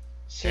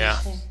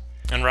 seriously.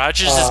 Yeah. And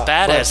Rogers'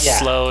 bat has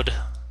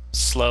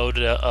slowed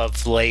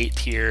of late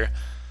here.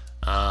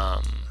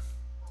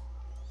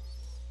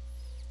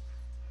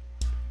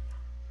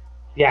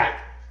 Yeah.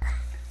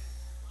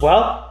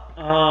 Well,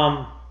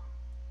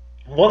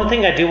 one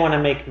thing I do want to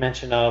make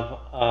mention of,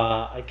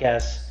 I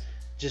guess,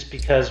 just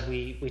because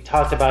we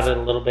talked about it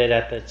a little bit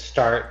at the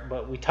start,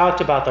 but we talked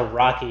about the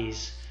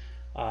Rockies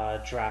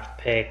draft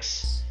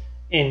picks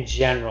in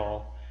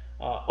general.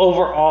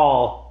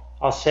 Overall,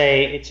 I'll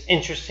say it's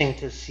interesting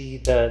to see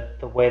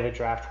the way the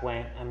draft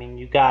went. I mean,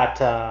 you got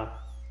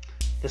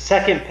the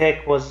second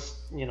pick was,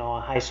 a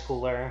high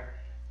schooler,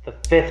 the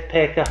fifth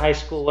pick a high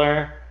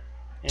schooler,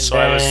 and so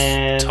I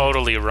was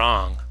totally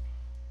wrong.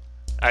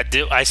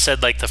 I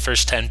said like the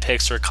first 10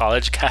 picks were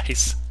college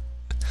guys.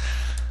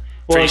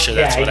 Pretty sure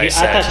that's what I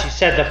said. I thought you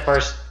said the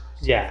first,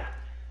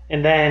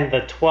 and then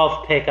the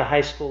 12th pick a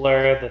high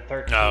schooler, the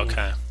 13th. Oh,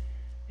 okay.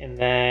 And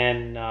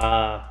then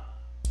the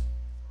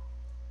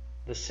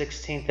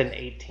 16th and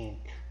 18th.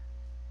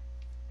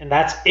 And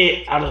that's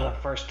it out of the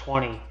first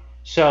 20.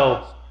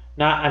 So,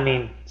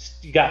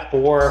 you got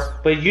 4,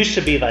 but it used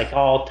to be like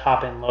all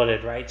top and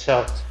loaded, right?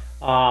 So,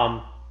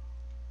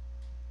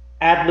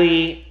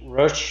 Adley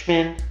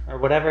Rochman, or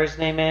whatever his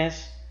name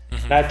is,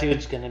 that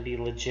dude's going to be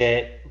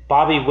legit.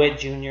 Bobby Witt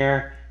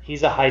Jr.,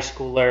 he's a high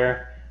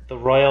schooler. The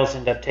Royals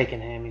end up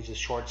taking him. He's a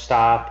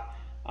shortstop.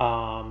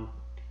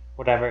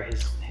 Whatever,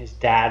 his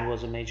dad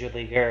was a major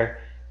leaguer.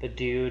 The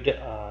dude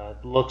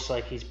looks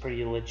like he's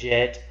pretty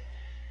legit.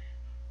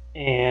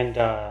 And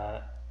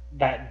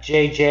that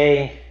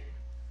J.J.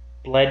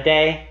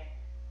 Bleday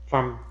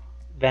from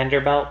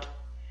Vanderbilt,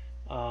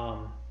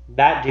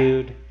 that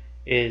dude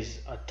is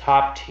a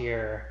top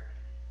tier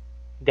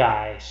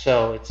guy.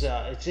 So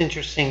it's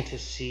interesting to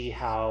see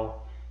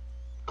how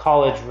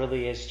college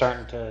really is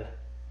starting to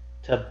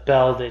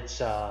build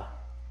its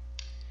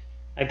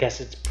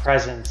its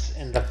presence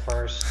in the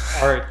first,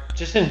 or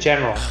just in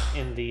general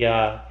in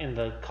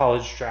the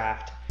college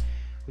draft.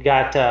 We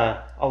got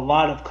a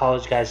lot of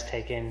college guys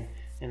taken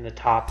in the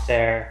top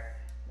there.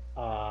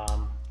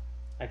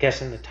 I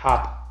guess in the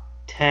top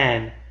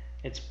 10,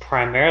 it's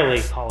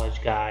primarily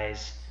college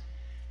guys.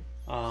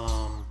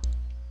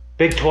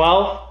 Big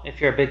 12, if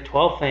you're a Big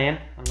 12 fan,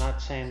 I'm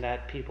not saying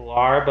that people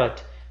are,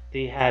 but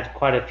they had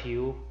quite a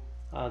few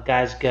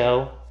guys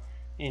go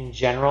in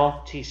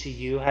general.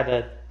 TCU had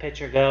a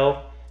pitcher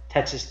go.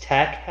 Texas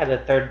Tech had a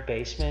third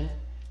baseman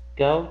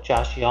go,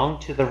 Josh Young,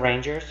 to the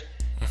Rangers.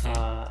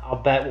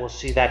 I'll bet we'll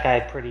see that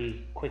guy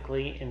pretty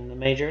quickly in the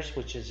majors,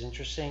 which is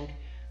interesting.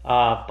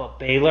 But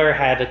Baylor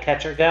had a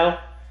catcher go,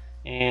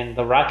 and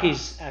the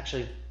Rockies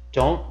actually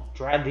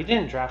they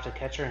didn't draft a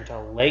catcher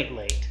until late.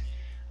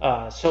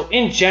 So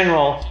in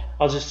general,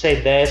 I'll just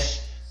say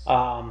this.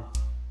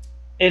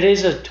 It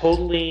is a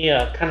totally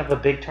kind of a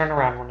big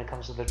turnaround when it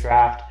comes to the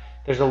draft.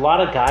 There's a lot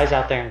of guys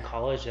out there in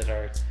college that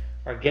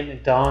are getting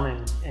it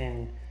done,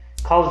 and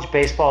college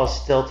baseball is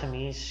still, to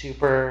me,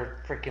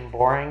 super freaking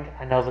boring.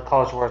 I know the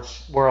College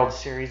World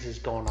Series is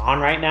going on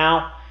right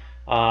now.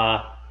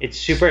 It's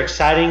super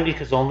exciting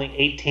because only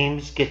 8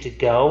 teams get to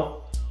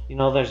go.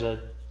 There's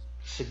a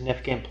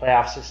significant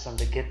playoff system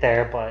to get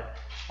there, but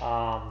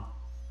I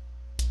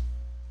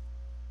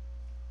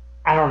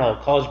don't know.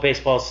 College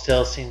baseball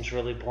still seems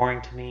really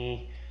boring to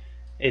me.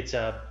 It's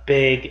a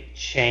big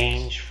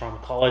change from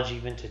college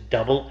even to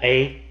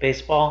Double-A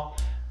baseball,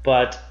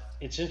 but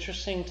it's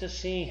interesting to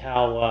see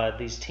how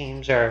these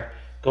teams are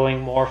going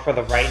more for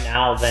the right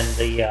now than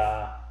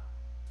the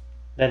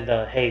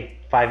hey,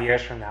 5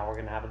 years from now we're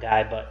gonna have a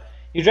guy. But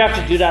you draft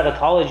a dude out of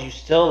college,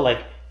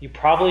 you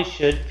probably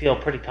should feel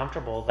pretty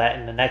comfortable that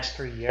in the next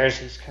 3 years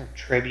he's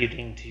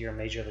contributing to your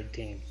major league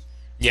team.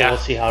 So we'll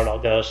see how it all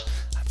goes.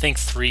 I think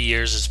 3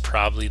 years is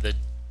probably the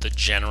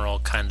general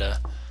kind of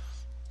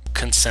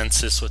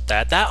consensus with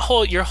that.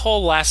 Your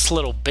whole last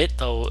little bit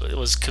though, it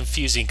was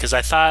confusing because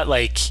I thought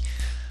it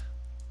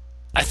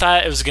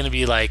was going to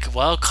be like,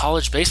 well,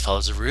 college baseball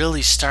is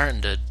really starting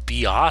to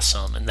be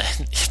awesome, and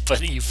then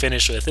but you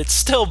finish with it's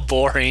still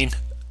boring.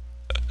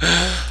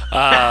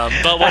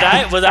 But what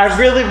I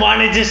really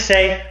wanted to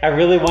say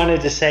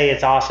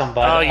it's awesome,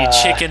 but you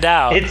chickened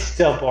out. It's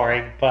still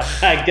boring, but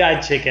I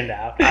chickened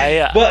out.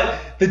 But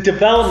the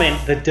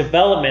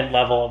development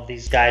level of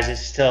these guys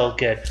is still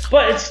good.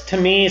 But to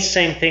me, it's the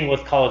same thing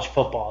with college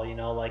football.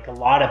 Like a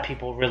lot of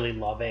people really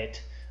love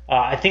it.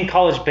 I think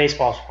college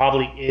baseball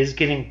probably is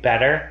getting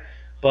better,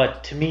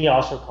 but to me,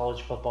 also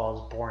college football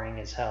is boring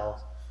as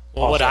hell.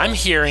 Well, what I'm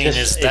hearing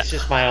is that it's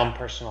just my own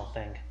personal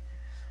thing.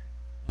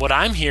 What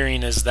I'm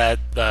hearing is that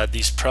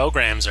these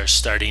programs are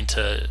starting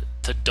to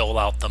to dole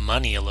out the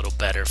money a little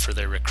better for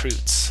their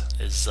recruits.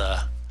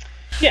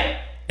 Yeah.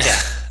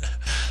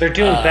 They're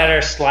doing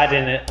better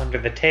sliding it under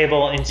the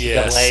table.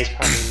 NCAA is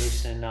probably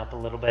loosening up a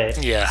little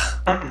bit. Yeah.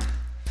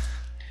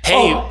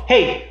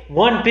 Hey,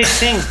 one big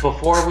thing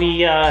before we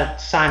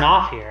sign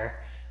off here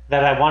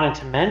that I wanted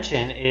to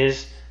mention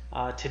is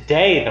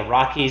today the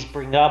Rockies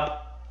bring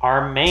up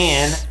our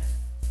man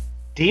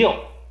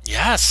Deal.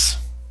 Yes,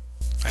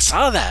 I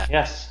saw that.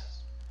 Yes.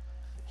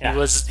 Yeah.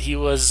 He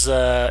was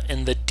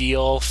in the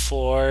deal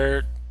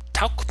for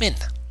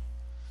Tauchman.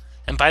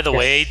 And by the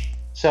way,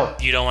 so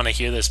you don't want to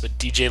hear this, but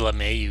DJ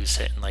LeMayeu's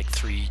hitting like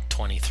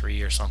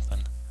 323 or something.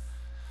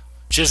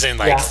 Which isn't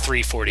like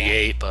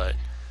 348, but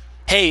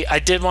hey, I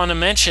did want to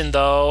mention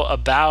though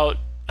about,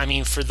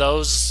 for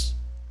those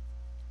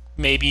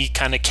maybe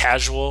kind of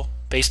casual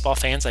baseball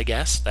fans, I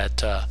guess,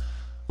 that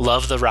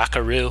love the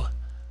Rockaroo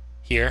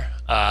here.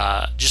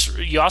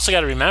 You also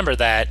got to remember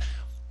that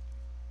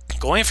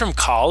going from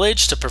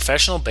college to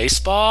professional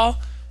baseball,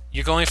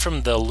 you're going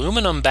from the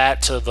aluminum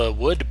bat to the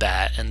wood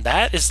bat, and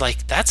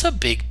that's a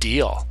big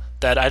deal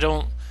that I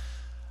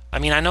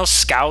know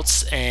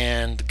scouts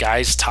and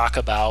guys talk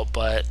about,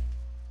 but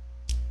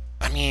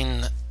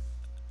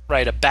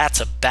right, a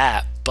bat's a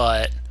bat,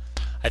 but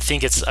I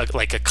think it's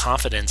like a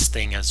confidence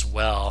thing as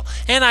well.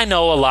 And I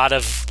know a lot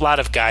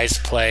of guys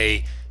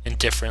play in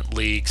different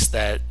leagues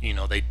that,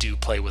 they do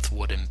play with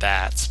wooden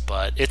bats,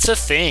 but it's a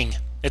thing.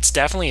 It's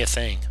definitely a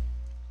thing.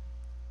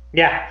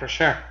 Yeah, for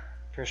sure.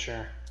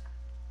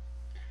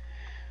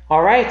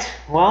 All right.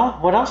 Well,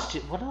 what else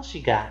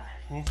you got?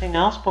 Anything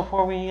else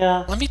before we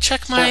let me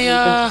check start moving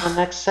to the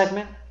next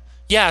segment?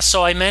 Yeah,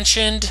 so I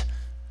mentioned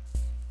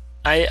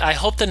I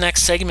hope the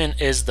next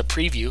segment is the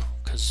preview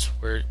because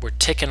we're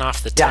ticking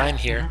off the time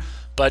here. Mm-hmm.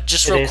 But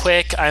just real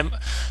quick, I'm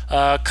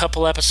a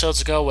couple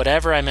episodes ago,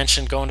 I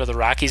mentioned going to the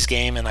Rockies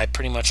game, and I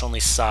pretty much only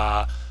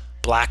saw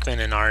Blackman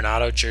and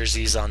Arenado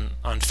jerseys on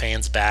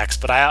fans' backs,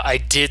 but I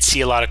did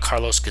see a lot of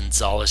Carlos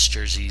Gonzalez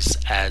jerseys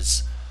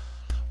as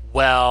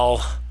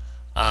well.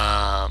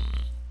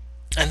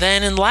 And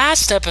then in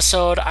last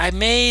episode, I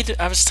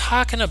was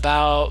talking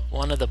about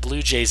one of the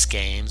Blue Jays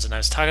games, and I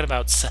was talking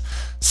about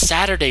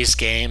Saturday's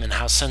game and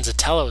how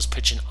Senzatello was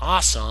pitching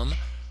awesome.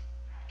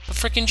 But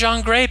freaking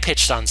John Gray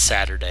pitched on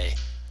Saturday.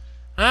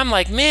 And I'm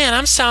like, man,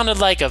 I'm sounding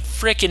like a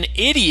freaking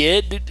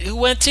idiot who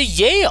went to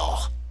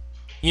Yale.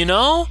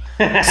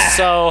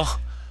 So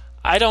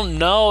I don't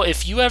know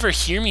if you ever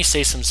hear me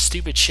say some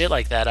stupid shit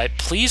like that.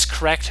 Please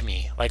correct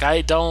me.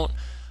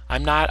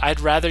 I'd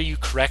rather you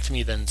correct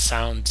me than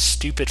sound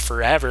stupid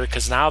forever.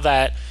 Because now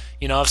that,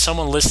 if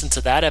someone listened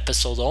to that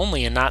episode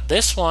only and not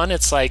this one,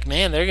 it's like,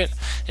 man,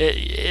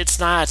 it's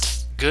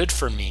not good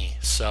for me.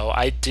 So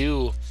I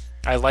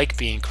like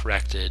being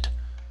corrected.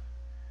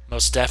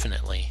 Most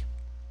definitely.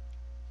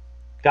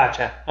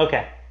 Gotcha.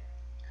 Okay.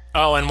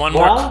 Oh, and one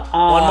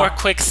more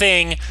quick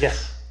thing.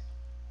 Yes.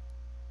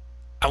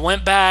 I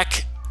went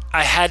back.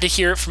 I had to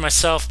hear it for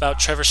myself about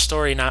Trevor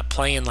Story not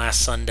playing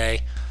last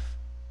Sunday.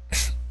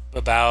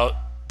 About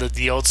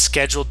the old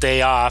scheduled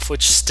day off,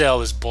 which still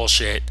is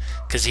bullshit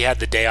because he had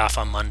the day off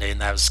on Monday and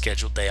that was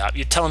scheduled day off.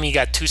 You're telling me you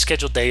got 2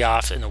 scheduled day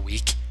off in a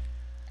week?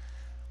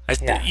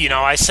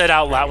 I said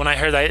out loud when I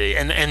heard that,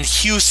 and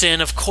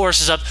Houston, of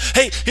course, is up.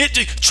 Hey,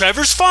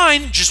 Trevor's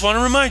fine. Just want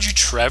to remind you,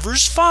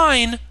 Trevor's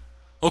fine.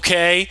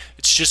 Okay,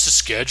 it's just a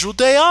scheduled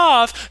day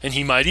off, and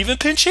he might even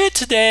pinch hit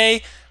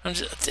today.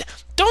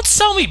 Don't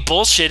sell me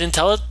bullshit and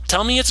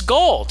tell me it's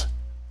gold.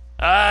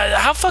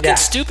 How fucking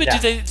stupid do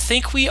they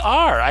think we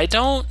are? I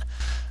don't.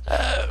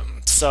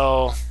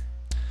 So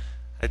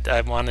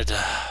I wanted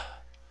to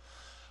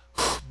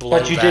blow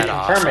but you that did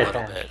off confirm a it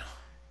little then. bit.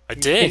 I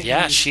did,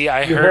 yeah.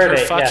 I you heard her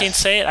it, fucking yes.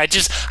 say it. I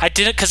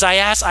didn't because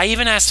I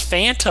even asked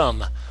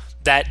Phantom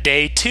that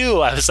day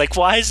too. I was like,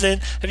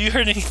 have you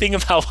heard anything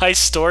about why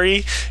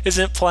Story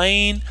isn't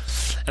playing?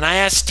 And I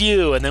asked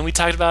you, and then we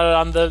talked about it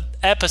on the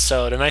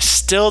episode, and I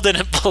still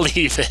didn't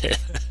believe it.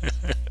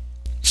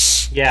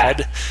 Yeah.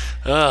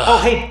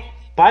 Hey,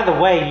 by the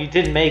way, you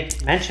did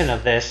make mention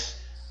of this,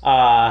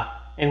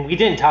 and we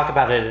didn't talk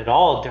about it at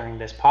all during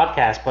this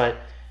podcast, but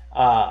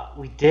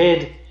we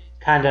did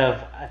kind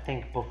of, I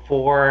think,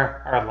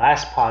 before our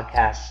last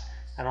podcast,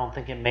 I don't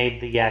think it made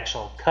the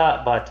actual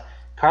cut, but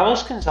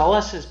Carlos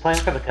Gonzalez is playing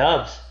for the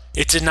Cubs.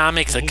 It did not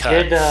make the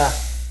cut.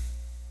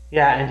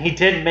 And he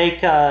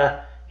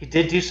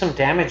did do some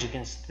damage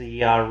against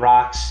the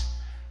Rocks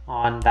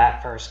on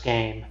that first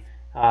game.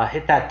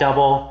 Hit that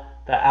double.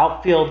 The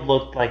outfield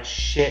looked like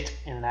shit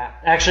in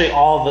that. Actually,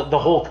 the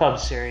whole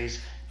Cubs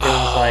series, it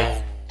was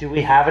like, do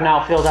we have an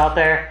outfield out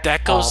there?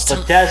 That goes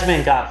but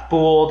Desmond got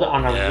fooled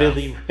on a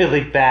really,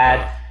 really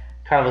bad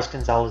Carlos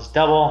Gonzalez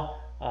double.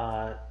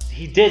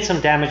 He did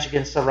some damage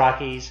against the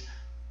Rockies.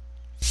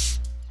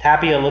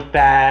 Tapia looked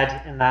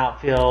bad in the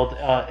outfield.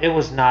 It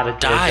was not a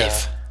good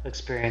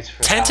experience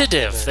for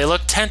tentative. They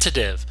looked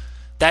tentative.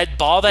 That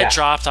ball that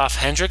dropped off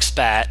Hendrick's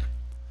bat.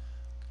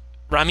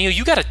 Ramil,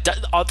 you got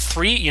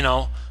three.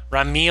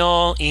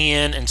 Ramil,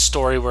 Ian, and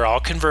Story were all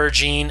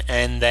converging,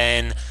 and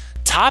then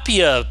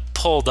Tapia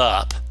pulled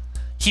up.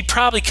 he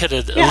probably could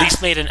have at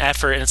least made an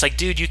effort. And it's like,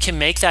 dude, you can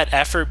make that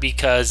effort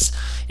because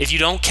if you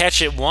don't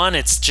catch it, one,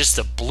 it's just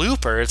a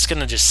blooper. It's going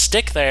to just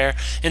stick there.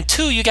 And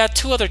two, you got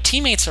 2 other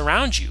teammates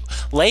around you.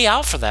 Lay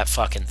out for that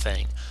fucking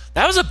thing.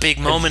 That was a big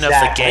moment of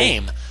the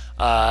game.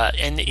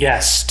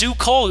 Stu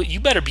Cole, you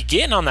better be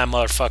getting on that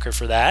motherfucker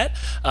for that.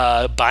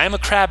 Buy him a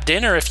crab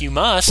dinner if you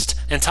must,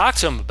 and talk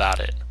to him about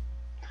it.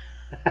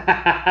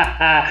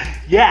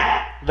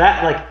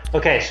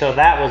 So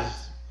that was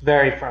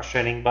very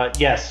frustrating. But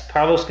yes,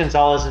 Carlos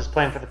Gonzalez is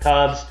playing for the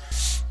Cubs.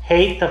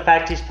 Hate the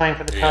fact he's playing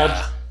for the Cubs.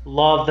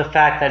 Love the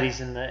fact that he's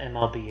in the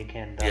MLB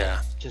again, though.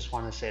 Yeah. Just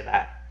want to say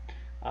that.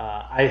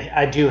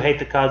 I do hate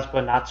the Cubs,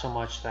 but not so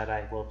much that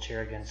I will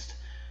cheer against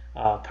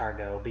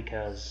Cargo,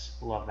 because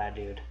love that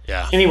dude.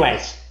 Yeah.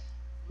 Anyways,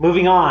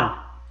 moving on.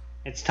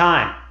 It's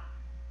time.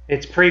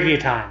 It's preview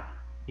time.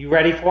 You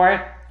ready for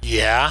it?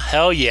 Yeah,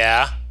 hell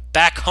yeah.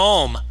 Back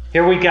home.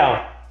 Here we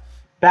go.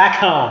 Back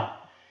home.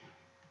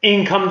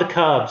 In come the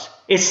Cubs.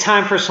 It's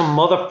time for some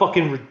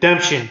motherfucking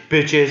redemption,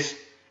 bitches.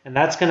 And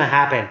that's going to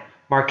happen.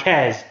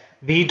 Marquez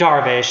v.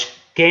 Darvish,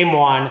 Game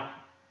 1.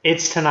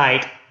 It's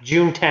tonight,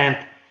 June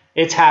 10th.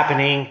 It's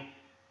happening.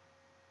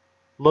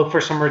 Look for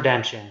some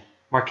redemption.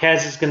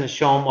 Marquez is going to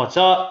show him what's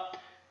up.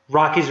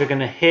 Rockies are going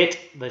to hit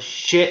the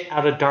shit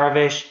out of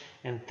Darvish,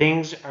 and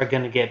things are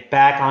going to get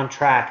back on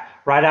track.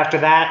 Right after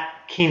that,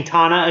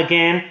 Quintana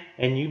again,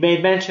 and you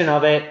made mention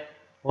of it.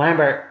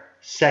 Lambert,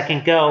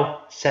 second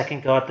go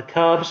at the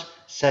Cubs,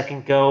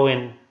 second go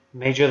in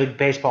Major League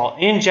Baseball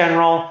in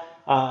general.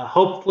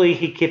 Hopefully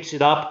he keeps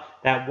it up.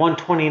 That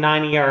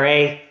 1.29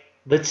 ERA.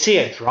 Let's see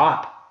it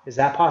drop. Is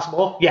that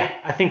possible? Yeah,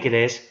 I think it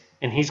is,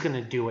 and he's going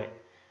to do it.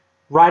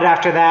 Right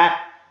after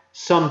that,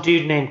 some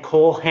dude named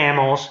Cole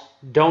Hamels.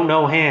 Don't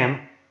know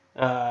him.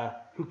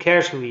 Who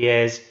cares who he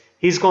is?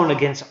 He's going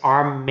against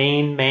our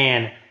main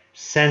man,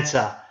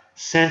 Sensa.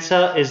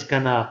 Sensa is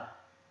going to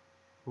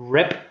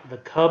rip the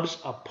Cubs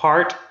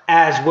apart,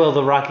 as will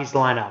the Rockies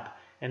lineup.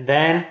 And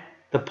then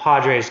the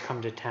Padres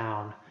come to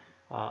town.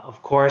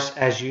 Of course,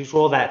 as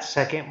usual, that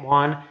second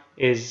one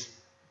is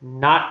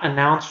not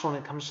announced when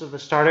it comes to the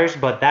starters,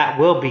 but that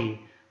will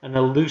be an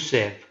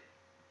elusive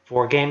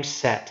 4-game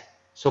set.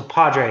 So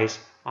Padres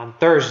on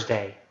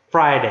Thursday,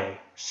 Friday,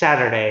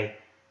 Saturday,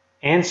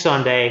 and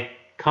Sunday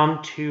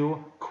come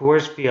to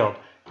Coors Field.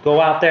 Go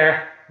out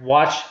there,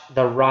 watch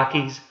the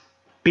Rockies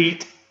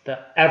beat the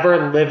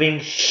ever-living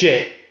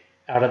shit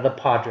out of the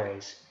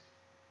Padres.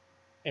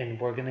 And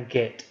we're going to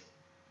get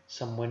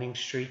some winning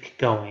streak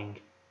going.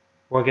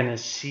 We're going to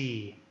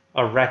see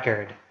a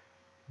record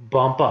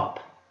bump up,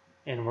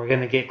 and we're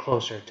going to get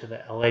closer to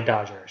the LA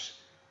Dodgers.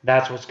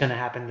 That's what's going to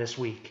happen this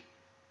week.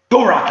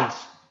 Go Rockies!